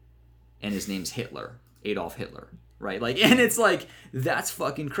day, and his name's Hitler, Adolf Hitler." Right, like, and it's like that's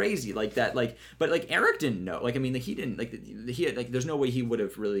fucking crazy, like that, like, but like Eric didn't know, like, I mean, like, he didn't, like, he had, like, there's no way he would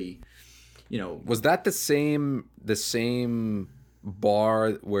have really, Was that the same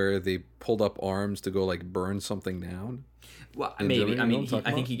bar where they pulled up arms to go like burn something down? Well, maybe. I mean,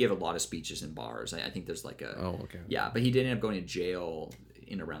 I think he gave a lot of speeches in bars. I think there's like a. Oh, okay. Yeah, but he did end up going to jail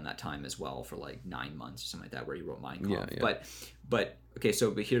in around that time as well for like 9 months or something like that, where he wrote Mein Kampf. Yeah. But okay,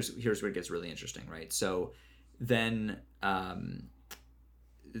 so but here's where it gets really interesting, right? So then when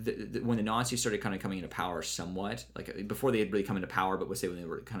the Nazis started kind of coming into power somewhat, like before they had really come into power, but let's say when they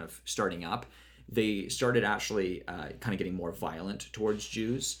were kind of starting up, they started actually kind of getting more violent towards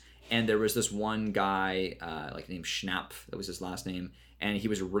Jews. And there was this one guy like named Schnapp, that was his last name, and he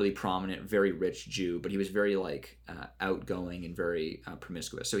was a really prominent, very rich Jew, but he was very like outgoing and very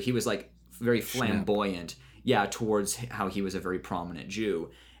promiscuous. So he was like very flamboyant, towards how he was a very prominent Jew.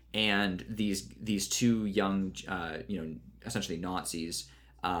 And these two young, essentially Nazis,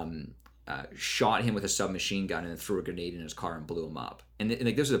 shot him with a submachine gun and then threw a grenade in his car and blew him up. And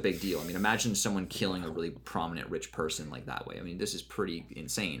like this is a big deal. I mean, imagine someone killing a really prominent rich person like that way. I mean, this is pretty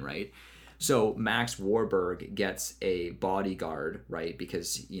insane, right? So Max Warburg gets a bodyguard, right?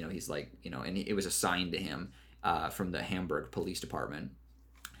 Because he's like and it was assigned to him from the Hamburg police department.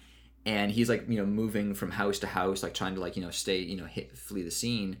 And he's like, moving from house to house, like trying to like, stay, flee the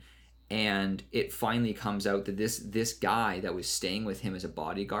scene. And it finally comes out that this guy that was staying with him as a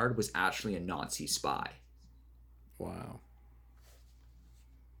bodyguard was actually a Nazi spy. Wow.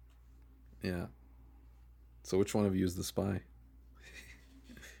 Yeah. So which one of you is the spy?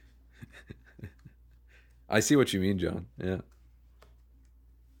 I see what you mean, John. Yeah.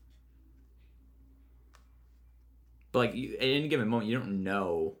 But like at any given moment, you don't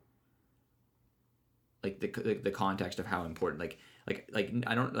know like the context of how important like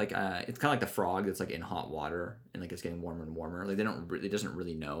I don't like it's kind of like the frog that's like in hot water and like it's getting warmer and warmer. Like it doesn't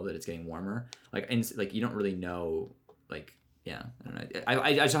really know that it's getting warmer. Like and like you don't really know like I don't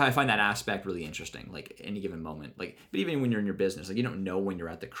know. I find that aspect really interesting. Like any given moment, like but even when you're in your business, like you don't know when you're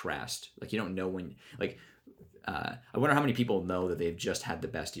at the crest. Like you don't know when like. I wonder how many people know that they've just had the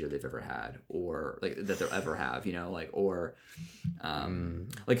best year they've ever had, or like that they'll ever have,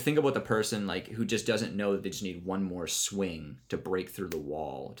 like think about the person like who just doesn't know that they just need one more swing to break through the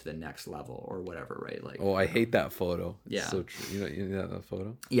wall to the next level or whatever, right? Like, I hate that photo. Yeah, it's so true. You know that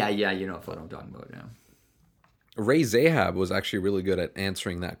photo? Yeah, you know what photo I'm talking about now. Ray Zahab was actually really good at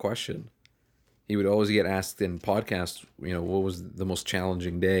answering that question. He would always get asked in podcasts, what was the most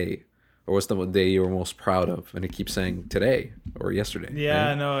challenging day? Or what's the day you were most proud of? And he keeps saying today or yesterday. Yeah,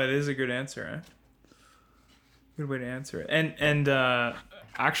 right? No, it is a good answer. Good way to answer it. And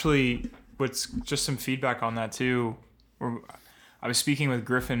actually, what's just some feedback on that too. I was speaking with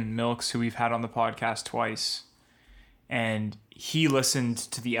Griffin Milks, who we've had on the podcast twice, and he listened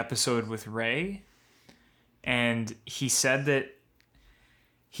to the episode with Ray, and he said that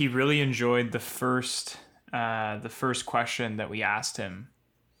he really enjoyed the first question that we asked him.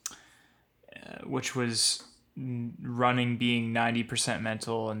 Which was running being 90%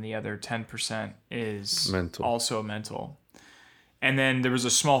 mental and the other 10% is mental. Also mental. And then there was a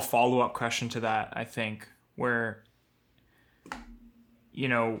small follow-up question to that, I think, where,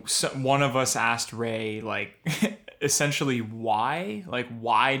 one of us asked Ray, like, essentially why? Like,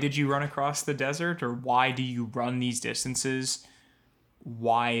 why did you run across the desert? Or why do you run these distances?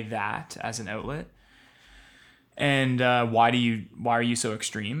 Why that as an outlet? And why are you so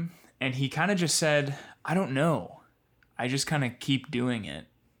extreme? And he kind of just said, I don't know. I just kind of keep doing it.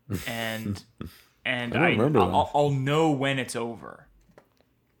 And I'll know when it's over.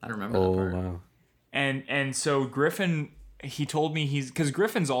 I don't remember that part. Wow. And so Griffin, he told me because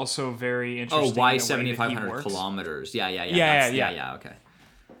Griffin's also very interesting. Why 7,500 kilometers? Yeah. Okay.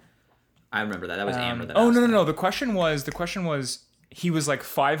 I remember that. That was Amber that asked No. The question was he was like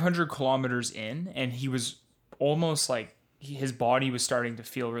 500 kilometers in, and he was almost like his body was starting to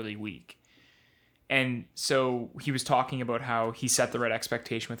feel really weak. And so he was talking about how he set the right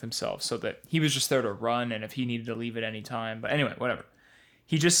expectation with himself so that he was just there to run, and if he needed to leave at any time. But anyway, whatever.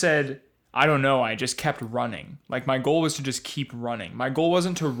 He just said, I don't know, I just kept running. Like, my goal was to just keep running. My goal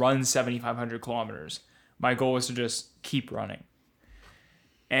wasn't to run 7,500 kilometers. My goal was to just keep running.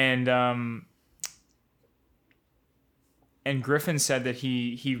 And Griffin said that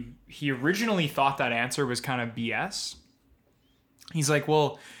he originally thought that answer was kind of BS. He's like,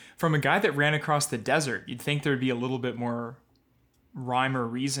 well, from a guy that ran across the desert, you'd think there'd be a little bit more rhyme or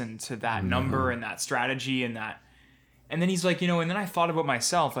reason to that number and that strategy and that. And then he's like, and then I thought about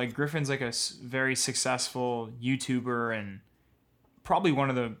myself. Like, Griffin's like a very successful YouTuber and probably one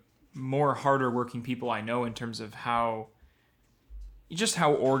of the more harder working people I know in terms of how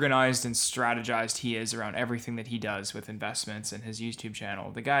organized and strategized he is around everything that he does with investments and his YouTube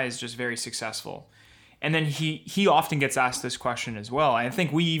channel. The guy is just very successful. And then he often gets asked this question as well. I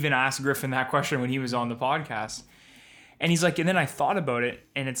think we even asked Griffin that question when he was on the podcast. And he's like, and then I thought about it,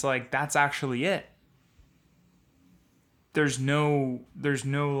 and it's like, that's actually it. There's no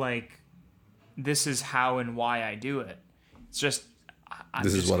like, this is how and why I do it. It's just,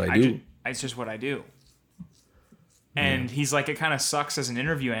 this is what I do. It's just what I do. And he's like, it kind of sucks as an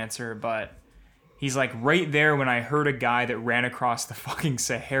interview answer, but he's like, right there when I heard a guy that ran across the fucking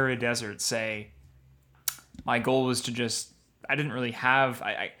Sahara Desert say, my goal was to just, I didn't really have,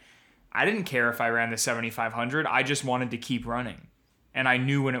 I didn't care if I ran the 7,500. I just wanted to keep running. And I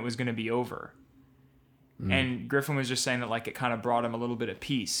knew when it was going to be over. And Griffin was just saying that, like, it kind of brought him a little bit of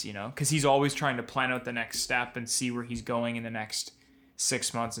peace, because he's always trying to plan out the next step and see where he's going in the next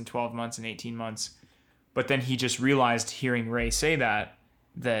 6 months and 12 months and 18 months. But then he just realized, hearing Ray say that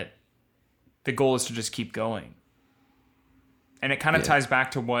the goal is to just keep going. And it kind of ties back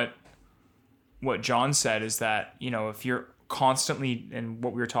to what John said, is that, if you're constantly, and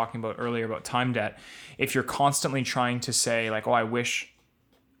what we were talking about earlier about time debt, if you're constantly trying to say, like, oh, I wish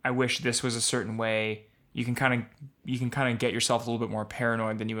this was a certain way, you can kind of get yourself a little bit more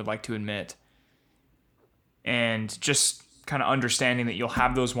paranoid than you would like to admit. And just kind of understanding that you'll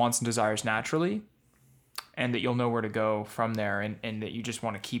have those wants and desires naturally, and that you'll know where to go from there, and that you just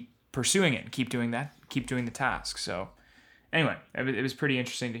want to keep pursuing it, keep doing that, keep doing the task. So anyway, it was pretty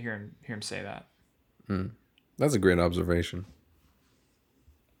interesting to hear him say that. That's a great observation.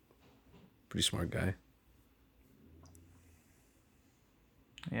 Pretty smart guy.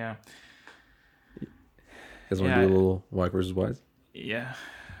 Yeah. You guys want to do a little whack versus wise? Yeah.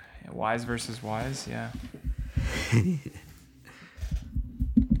 Wise versus wise, yeah.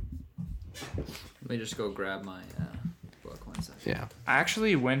 Let me just go grab my book 1 second. Yeah. I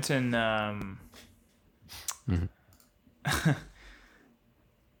actually went and I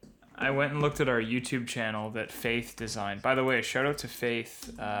went and looked at our YouTube channel that Faith designed. By the way, shout out to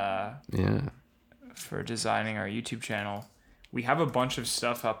Faith for designing our YouTube channel. We have a bunch of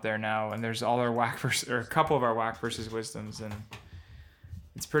stuff up there now, and there's all our whack versus, or a couple of our whack versus wisdoms, and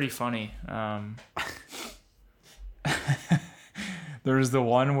it's pretty funny. There's the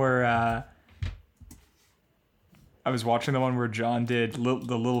one where I was watching the one where John did the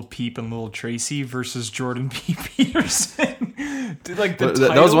Little Peep and Little Tracy versus Jordan B. Peterson. Dude, like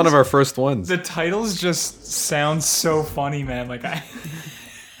that was one of our first ones. The titles just sound so funny, man.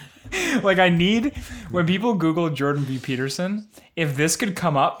 I need, when people Google Jordan B. Peterson, if this could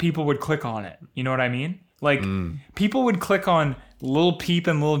come up, people would click on it. You know what I mean? People would click on Little Peep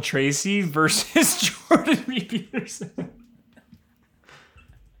and Little Tracy versus Jordan B. Peterson.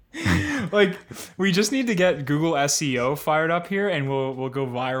 We just need to get Google SEO fired up here, and we'll go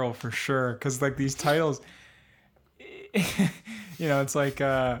viral for sure. Because these titles, it's like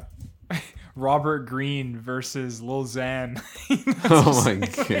Robert Greene versus Lil Xan. Oh my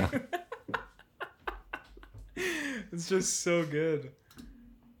god, it's just so good.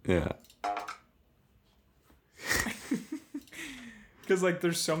 Yeah. Because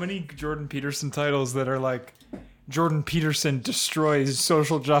there's so many Jordan Peterson titles that are like, Jordan Peterson destroys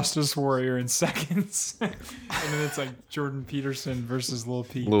social justice warrior in seconds. And then it's like Jordan Peterson versus Lil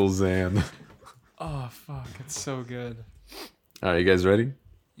Peep. Lil Xan. Oh, fuck. It's so good. All right, you guys ready?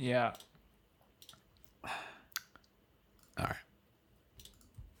 Yeah. All right.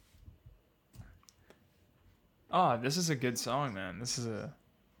 Oh, this is a good song, man. This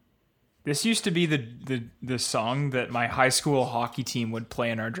used to be the song that my high school hockey team would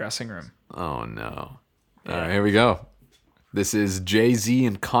play in our dressing room. Oh, no. All right, here we go. This is Jay-Z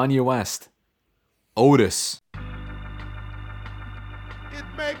and Kanye West. Otis. It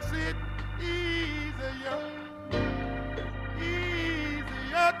makes it easier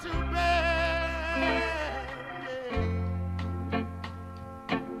to bear.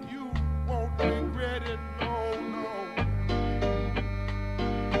 You won't regret it, no.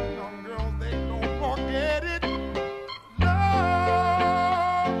 Young girls, they don't forget it.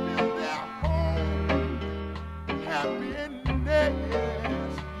 Love is their home. Happiness,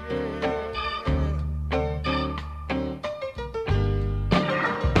 yeah.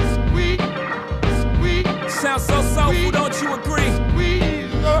 sound so soulful, don't you agree?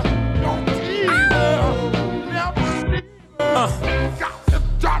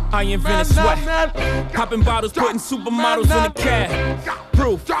 I invented sweat. Popping bottles, putting supermodels in the cab.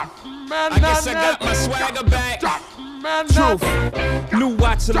 Proof. I guess I got my swagger back. Truth. New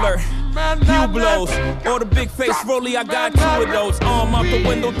watch alert. Hue blows. Or the big face rollie, I got 2 of those. Arm out the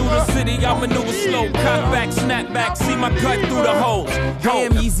window through the city, I maneuver slow. Cock back, snap back, see my cut through the holes.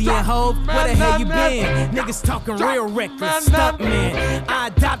 Damn, Yeezy and Hov, where the hell you been? Niggas talking real reckless, stunt man. I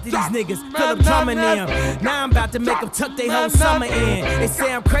adopted these niggas, Philip drumming them. Now I'm about to make them tuck their whole summer in. They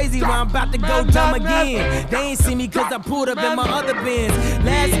say I'm crazy, but I'm about to go dumb again. They ain't see me cause I pulled up in my other bins.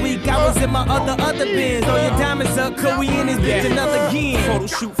 Last week I was in my other bins. All your diamonds up, cause we in this bitch another again. Photo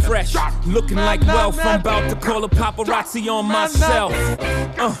shoot fresh, looking like wealth. I'm about to call a paparazzi on myself.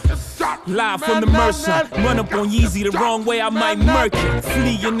 Live from the Mercer, run up on Yeezy the wrong way, I might murk it.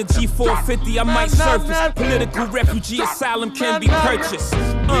 Flee in the G450, I might surface. Political refugee asylum can be purchased.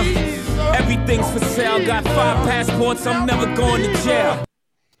 Everything's for sale, got 5 passports, I'm never going to jail.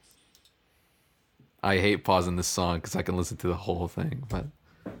 I hate pausing this song because I can listen to the whole thing, but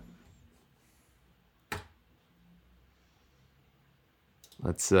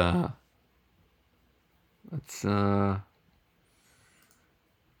let's yeah.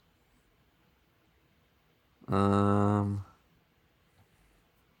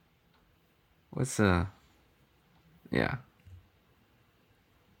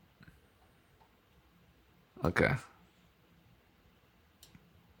 Okay.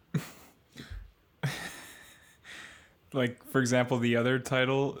 Like, for example, the other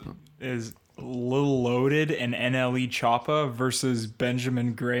title is Lil Loaded and NLE Choppa versus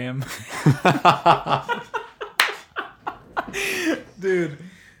Benjamin Graham. Dude.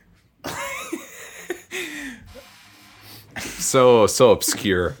 So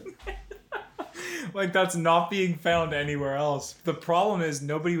obscure. Like, that's not being found anywhere else. The problem is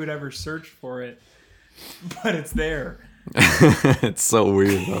nobody would ever search for it, but it's there. It's so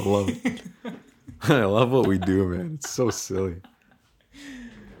weird. I love it. I love what we do, man. It's so silly.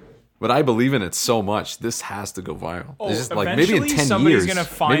 But I believe in it so much. This has to go viral. Oh, it's just like maybe in 10 years. Gonna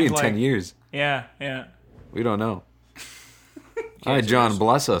find, maybe in like, 10 years. Yeah. We don't know. All right, John,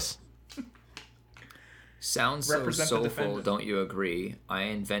 bless us. Sounds so soulful, don't you agree? I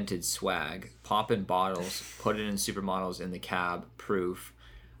invented swag. Poppin' bottles, put it in supermodels in the cab. Proof.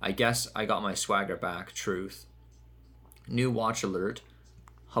 I guess I got my swagger back. Truth. New watch alert.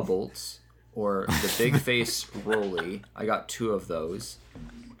 Hubble's. Or the big face rollie. I got 2 of those.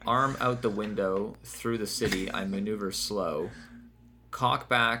 Arm out the window, through the city, I maneuver slow. Cock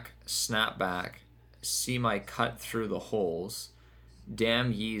back, snap back, see my cut through the holes.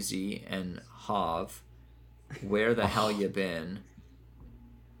 Damn Yeezy and Hov, where the hell you been?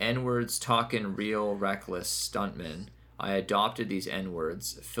 N-words talking real reckless stuntman. I adopted these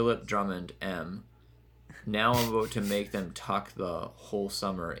N-words, Philip Drummond M. Now I'm about to make them tuck the whole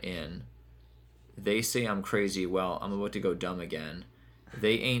summer in. They say I'm crazy, well, I'm about to go dumb again.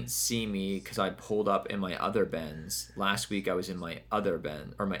 They ain't see me because I pulled up in my other Benz. Last week I was in my other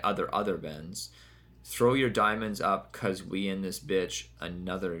Benz, or my other Benz. Throw your diamonds up because we in this bitch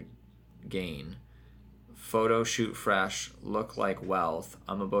another gain. Photo shoot fresh, look like wealth.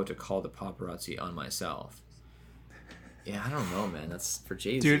 I'm about to call the paparazzi on myself. Yeah, I don't know, man. That's for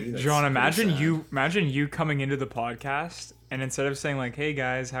Jay-Z. Dude, John, imagine you coming into the podcast and instead of saying like, "Hey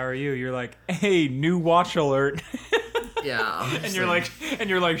guys, how are you?" You're like, "Hey, new watch alert." Yeah, and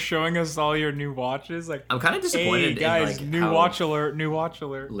you're like showing us all your new watches. Like, I'm kind of disappointed. Hey guys, in, like, new watch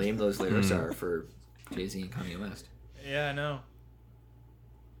alert. Lame those lyrics are for Jay-Z and Kanye West. Yeah, I know.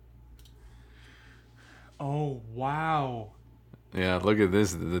 Oh wow. Yeah, look at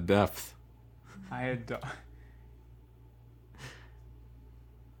this, the depth.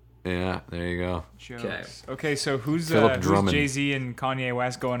 Yeah, there you go. Jokes. Okay, so who's Drummond. Jay-Z and Kanye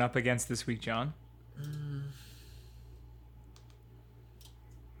West going up against this week, John?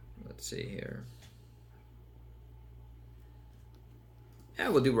 Let's see here. Yeah,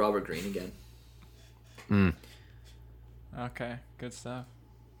 we'll do Robert Greene again. Okay, good stuff.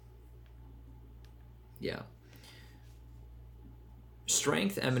 Yeah.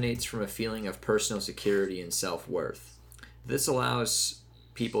 Strength emanates from a feeling of personal security and self-worth. This allows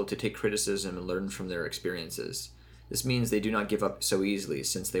people to take criticism and learn from their experiences. This means they do not give up so easily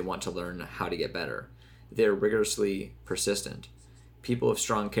since they want to learn how to get better. They are rigorously persistent. People of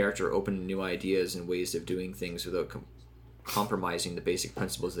strong character open to new ideas and ways of doing things without compromising the basic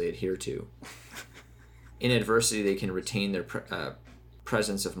principles they adhere to. In adversity, they can retain their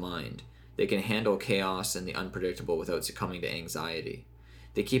presence of mind. They can handle chaos and the unpredictable without succumbing to anxiety.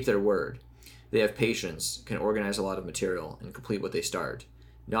 They keep their word. They have patience, can organize a lot of material, and complete what they start.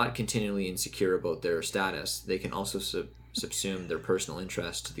 Not continually insecure about their status, they can also subsume their personal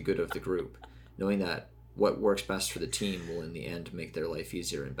interest to the good of the group, knowing that what works best for the team will in the end make their life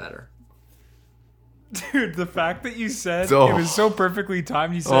easier and better. Dude, the fact that you said it was so perfectly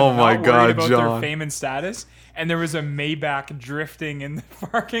timed. You said oh my not God, worried about John. their fame and status, and there was a Maybach drifting in the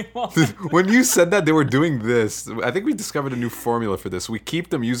parking lot. When you said that they were doing this, I think we discovered a new formula for this. We keep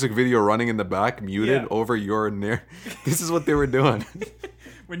the music video running in the back, muted over your This is what they were doing.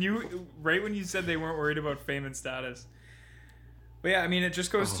 when you said they weren't worried about fame and status. But yeah, I mean, it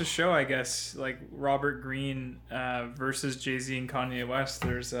just goes to show, I guess, like Robert Greene versus Jay-Z and Kanye West.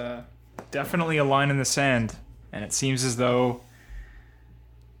 There's definitely a line in the sand, and it seems as though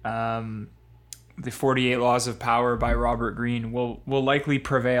the 48 Laws of Power by Robert Greene will likely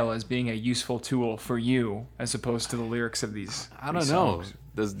prevail as being a useful tool for you as opposed to the lyrics of these. I don't know.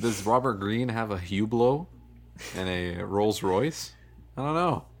 Does Robert Greene have a Hublot and a Rolls Royce? I don't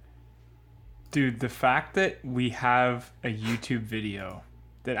know. Dude, the fact that we have a YouTube video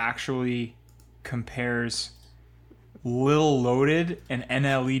that actually compares Lil Loaded and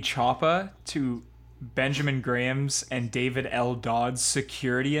NLE Choppa to Benjamin Graham's and David L. Dodd's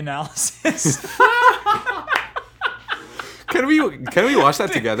security analysis. Can we watch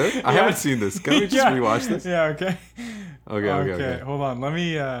that together? I haven't seen this. Can we just rewatch this? Yeah, okay. Okay. Hold on. Let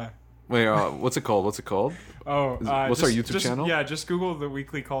me Wait, what's it called? What's our YouTube channel? Yeah, just Google The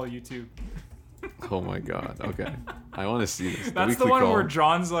Weekly Call YouTube. Oh my God. Okay. I want to see this. That's the one where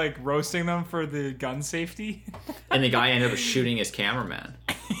John's like roasting them for the gun safety. And the guy ended up shooting his cameraman.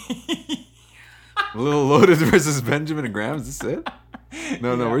 Lil Loaded versus Benjamin Graham. Is this it?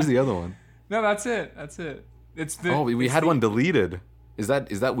 No. Where's the other one? No, that's it. It's the. We had one deleted. Is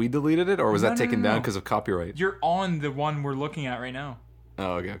that we deleted it, or was that taken down because of copyright? You're on the one we're looking at right now.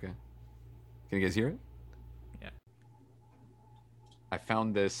 Oh, okay. Can you guys hear it? Yeah. I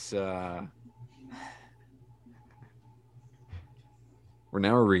found this. We're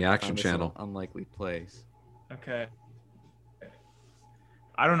now a reaction channel. Unlikely place. Okay.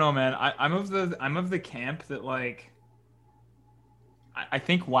 I don't know, man. I'm of the camp that like. I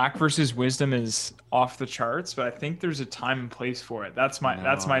think Whack versus Wisdom is off the charts, but I think there's a time and place for it. That's my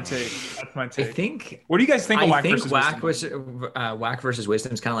take. I think. What do you guys think of Whack versus Wisdom? Whack versus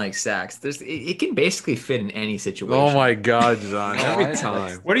Wisdom is kind of like sex. It can basically fit in any situation. Oh my God, John! Every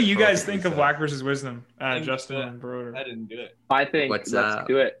time. What do you guys think of Whack versus Wisdom, Justin and Broder? I didn't do it. I think let's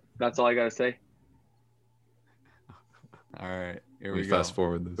do it. That's all I gotta say. All right, here we go. Fast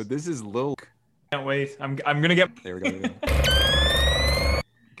forward this. But this is Lil. Can't wait. I'm gonna get. There we go.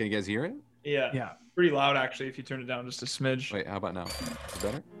 Can you guys hear it? Yeah. Pretty loud actually. If you turn it down just a smidge. Wait, how about now? Is it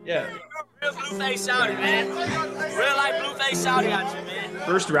better? Yeah. Real Blueface Saudi, man. Real life Blueface Saudi out you, man.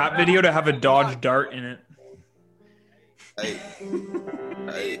 First rap video to have a Dodge Dart in it.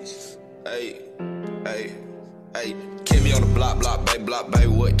 Hey, kill me on the block, baby,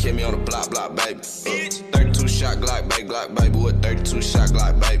 what? Kill me on the block, baby. 32 shot Glock, baby, what? 32 shot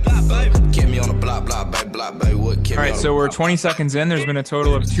Glock, baby. Kill me on the block, baby, what? All right, so we're 20 seconds in. There's been a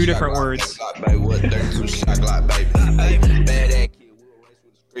total of 2 different words. Baby, what? 32 shot Glock, baby. Bad ass kid,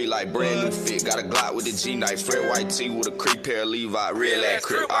 street like brand new fit. Got a Glock with the G knife, Fred white tee with a creep pair of Levi, real ass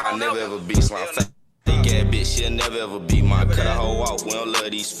crib. I'll never ever be slime. Yeah, bitch, she'll never ever be mine. Cut a hoe off, we don't love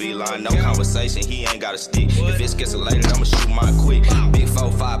these feline. No conversation, he ain't got a stick. If it's escalated, I'ma shoot mine quick. Big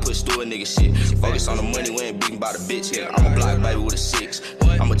 4-5, push through a nigga shit. Focus on the money, we ain't beating by the bitch. Yeah, I'm a block baby with a 6.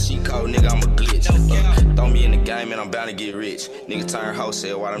 I'm a cheat code, nigga, I'm a glitch. Throw me in the game and I'm bound to get rich. Nigga turn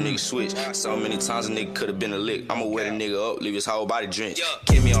wholesale while them niggas switch. So many times a nigga could've been a lick. I'ma wear the nigga up, leave his whole body drenched.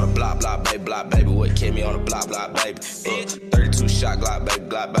 Kill me on the block, baby, what? Kill me on the block, baby. 32 shot Glock,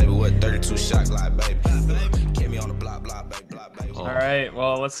 baby, what? 32 shot Glock, baby. All right,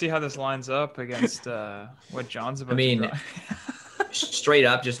 well, let's see how this lines up against what John's about to try. Straight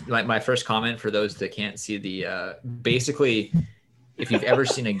up, just like my first comment for those that can't see the basically, if you've ever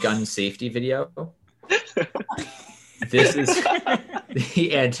seen a gun safety video, this is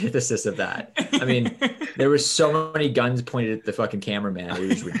the antithesis of that. I mean, there were so many guns pointed at the fucking cameraman. It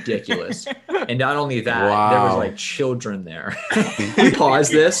was ridiculous. And not only that, there was like children there. Pause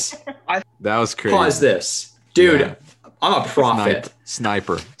this. That was crazy. Pause this. Dude, yeah. I'm a prophet.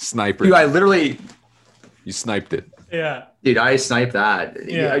 Sniper. Dude, I literally... You sniped it. Yeah. Dude, I sniped that.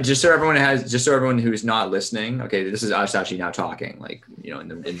 Yeah. Just so everyone who's not listening, okay, this is us actually now talking, like, you know, in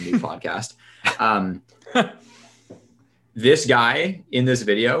the new podcast. This guy in this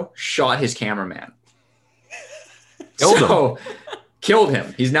video shot his cameraman. Killed him. Killed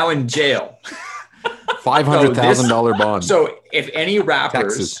him. He's now in jail $500,000 bond. So if any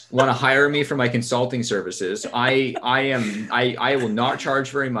rappers want to hire me for my consulting services, I will not charge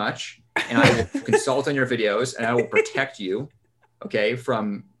very much, and I will consult on your videos, and I will protect you, okay,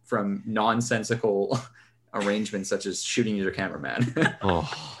 from nonsensical arrangements such as shooting your cameraman. I'm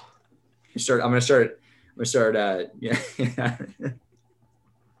gonna start. Yeah.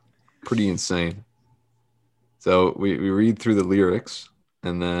 Pretty insane. So we read through the lyrics,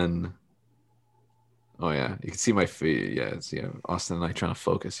 and then, oh yeah, you can see my face. Yeah, it's Austin and I trying to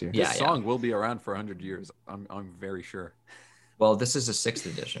focus here. Yeah, this song will be around for 100 years. I'm very sure. Well, this is a 6th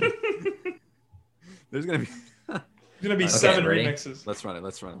edition. There's gonna be 7 remixes. Let's run it.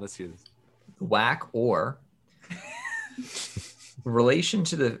 Let's hear this. Whack or relation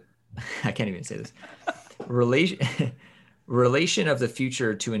to the. I can't even say this. Relation of the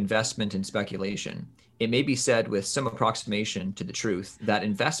future to investment and speculation. It may be said with some approximation to the truth that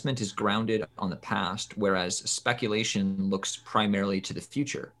investment is grounded on the past, whereas speculation looks primarily to the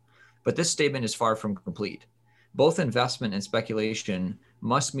future. But this statement is far from complete. Both investment and speculation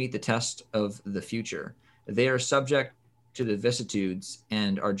must meet the test of the future. They are subject to the vicissitudes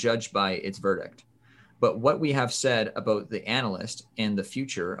and are judged by its verdict. But what we have said about the analyst and the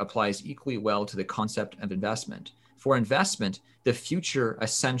future applies equally well to the concept of investment. For investment, the future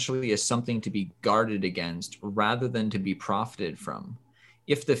essentially is something to be guarded against rather than to be profited from.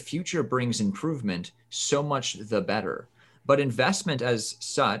 If the future brings improvement, so much the better. But investment as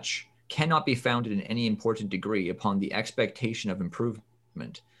such cannot be founded in any important degree upon the expectation of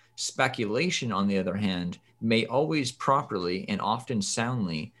improvement. Speculation, on the other hand, may always properly and often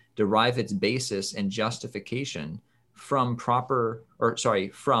soundly derive its basis and justification from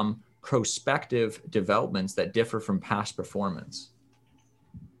prospective developments that differ from past performance.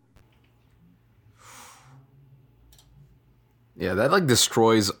 Yeah, that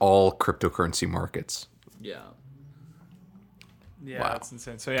destroys all cryptocurrency markets. Yeah. Yeah, wow. That's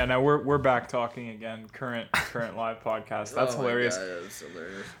insane. So yeah, now we're back talking again. Current live podcast. That's hilarious. God, that's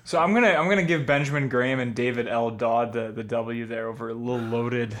hilarious. So I'm gonna give Benjamin Graham and David L. Dodd the W there over Lil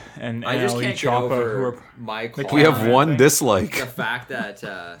Loaded and NLE Choppa, who are we have one dislike. The fact that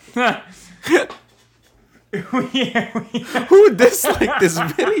who disliked this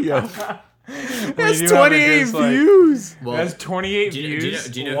video? That's 28 views. Well, that's 28 views.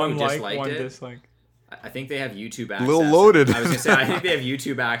 Do you know one who like, disliked one it? dislike. I think they have YouTube access. Lil Loaded. I was gonna say I think they have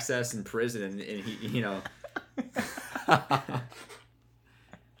YouTube access in prison, and he.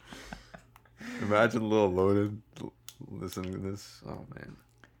 Imagine Lil Loaded listening to this. Oh man.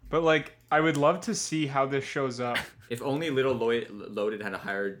 But I would love to see how this shows up. If only Little Loaded had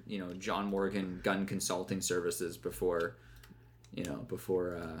hired John Morgan gun consulting services before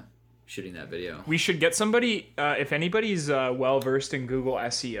shooting that video. We should get somebody, if anybody's well-versed in Google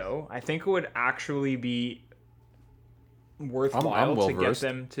SEO, I think it would actually be worthwhile to get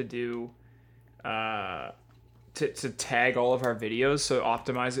them to do, to tag all of our videos, so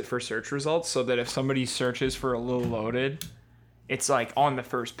optimize it for search results, so that if somebody searches for a Little Loaded, it's on the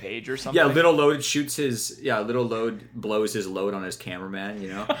first page or something. Yeah, Little Load Little Load blows his load on his cameraman,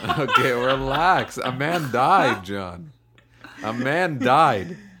 Okay, relax. A man died, John. A man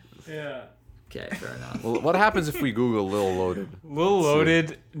died. Yeah. Okay, fair enough. Well, what happens if we Google Lil Loaded? Lil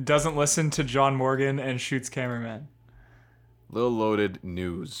Loaded doesn't listen to John Morgan and shoots cameraman. Lil Loaded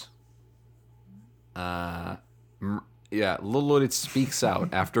news. Lil Loaded speaks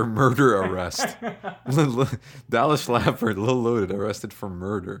out after murder arrest. Dallas Lafford, Lil Loaded arrested for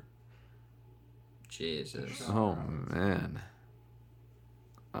murder. Jesus. Oh man.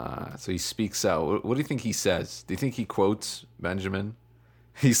 So he speaks out. What do you think he says? Do you think he quotes Benjamin?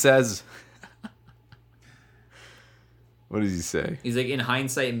 He says, what does he say? He's like, in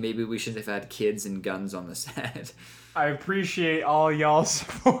hindsight, maybe we should have had kids and guns on the set. I appreciate all y'all's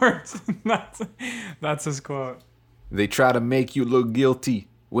support. That's his quote. They try to make you look guilty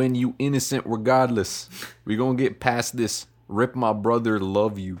when you innocent regardless. We gonna get past this. Rip my brother,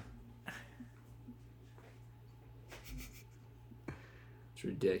 love you. It's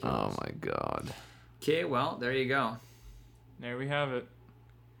ridiculous. Oh my God. Okay, well, there you go. There we have it.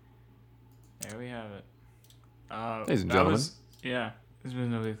 Ladies and gentlemen. This has been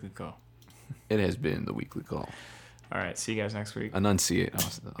the Weekly Call. It has been the Weekly Call. All right, see you guys next week. Enunciate,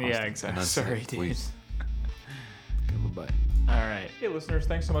 Austin. Yeah, exactly. Enunciate, sorry, dude. Please. Bye-bye. All right. Hey, listeners,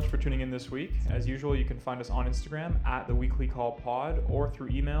 thanks so much for tuning in this week. As usual, you can find us on Instagram at @theweeklycallpod or through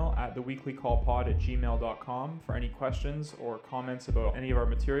email at theweeklycallpod@gmail.com for any questions or comments about any of our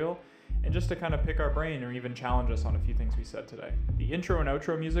material, and just to kind of pick our brain or even challenge us on a few things we said today. The intro and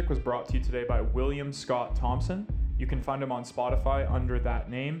outro music was brought to you today by William Scott Thompson. You can find him on Spotify under that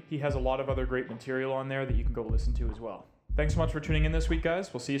name. He has a lot of other great material on there that you can go listen to as well. Thanks so much for tuning in this week,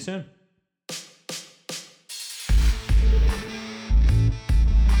 guys. We'll see you soon.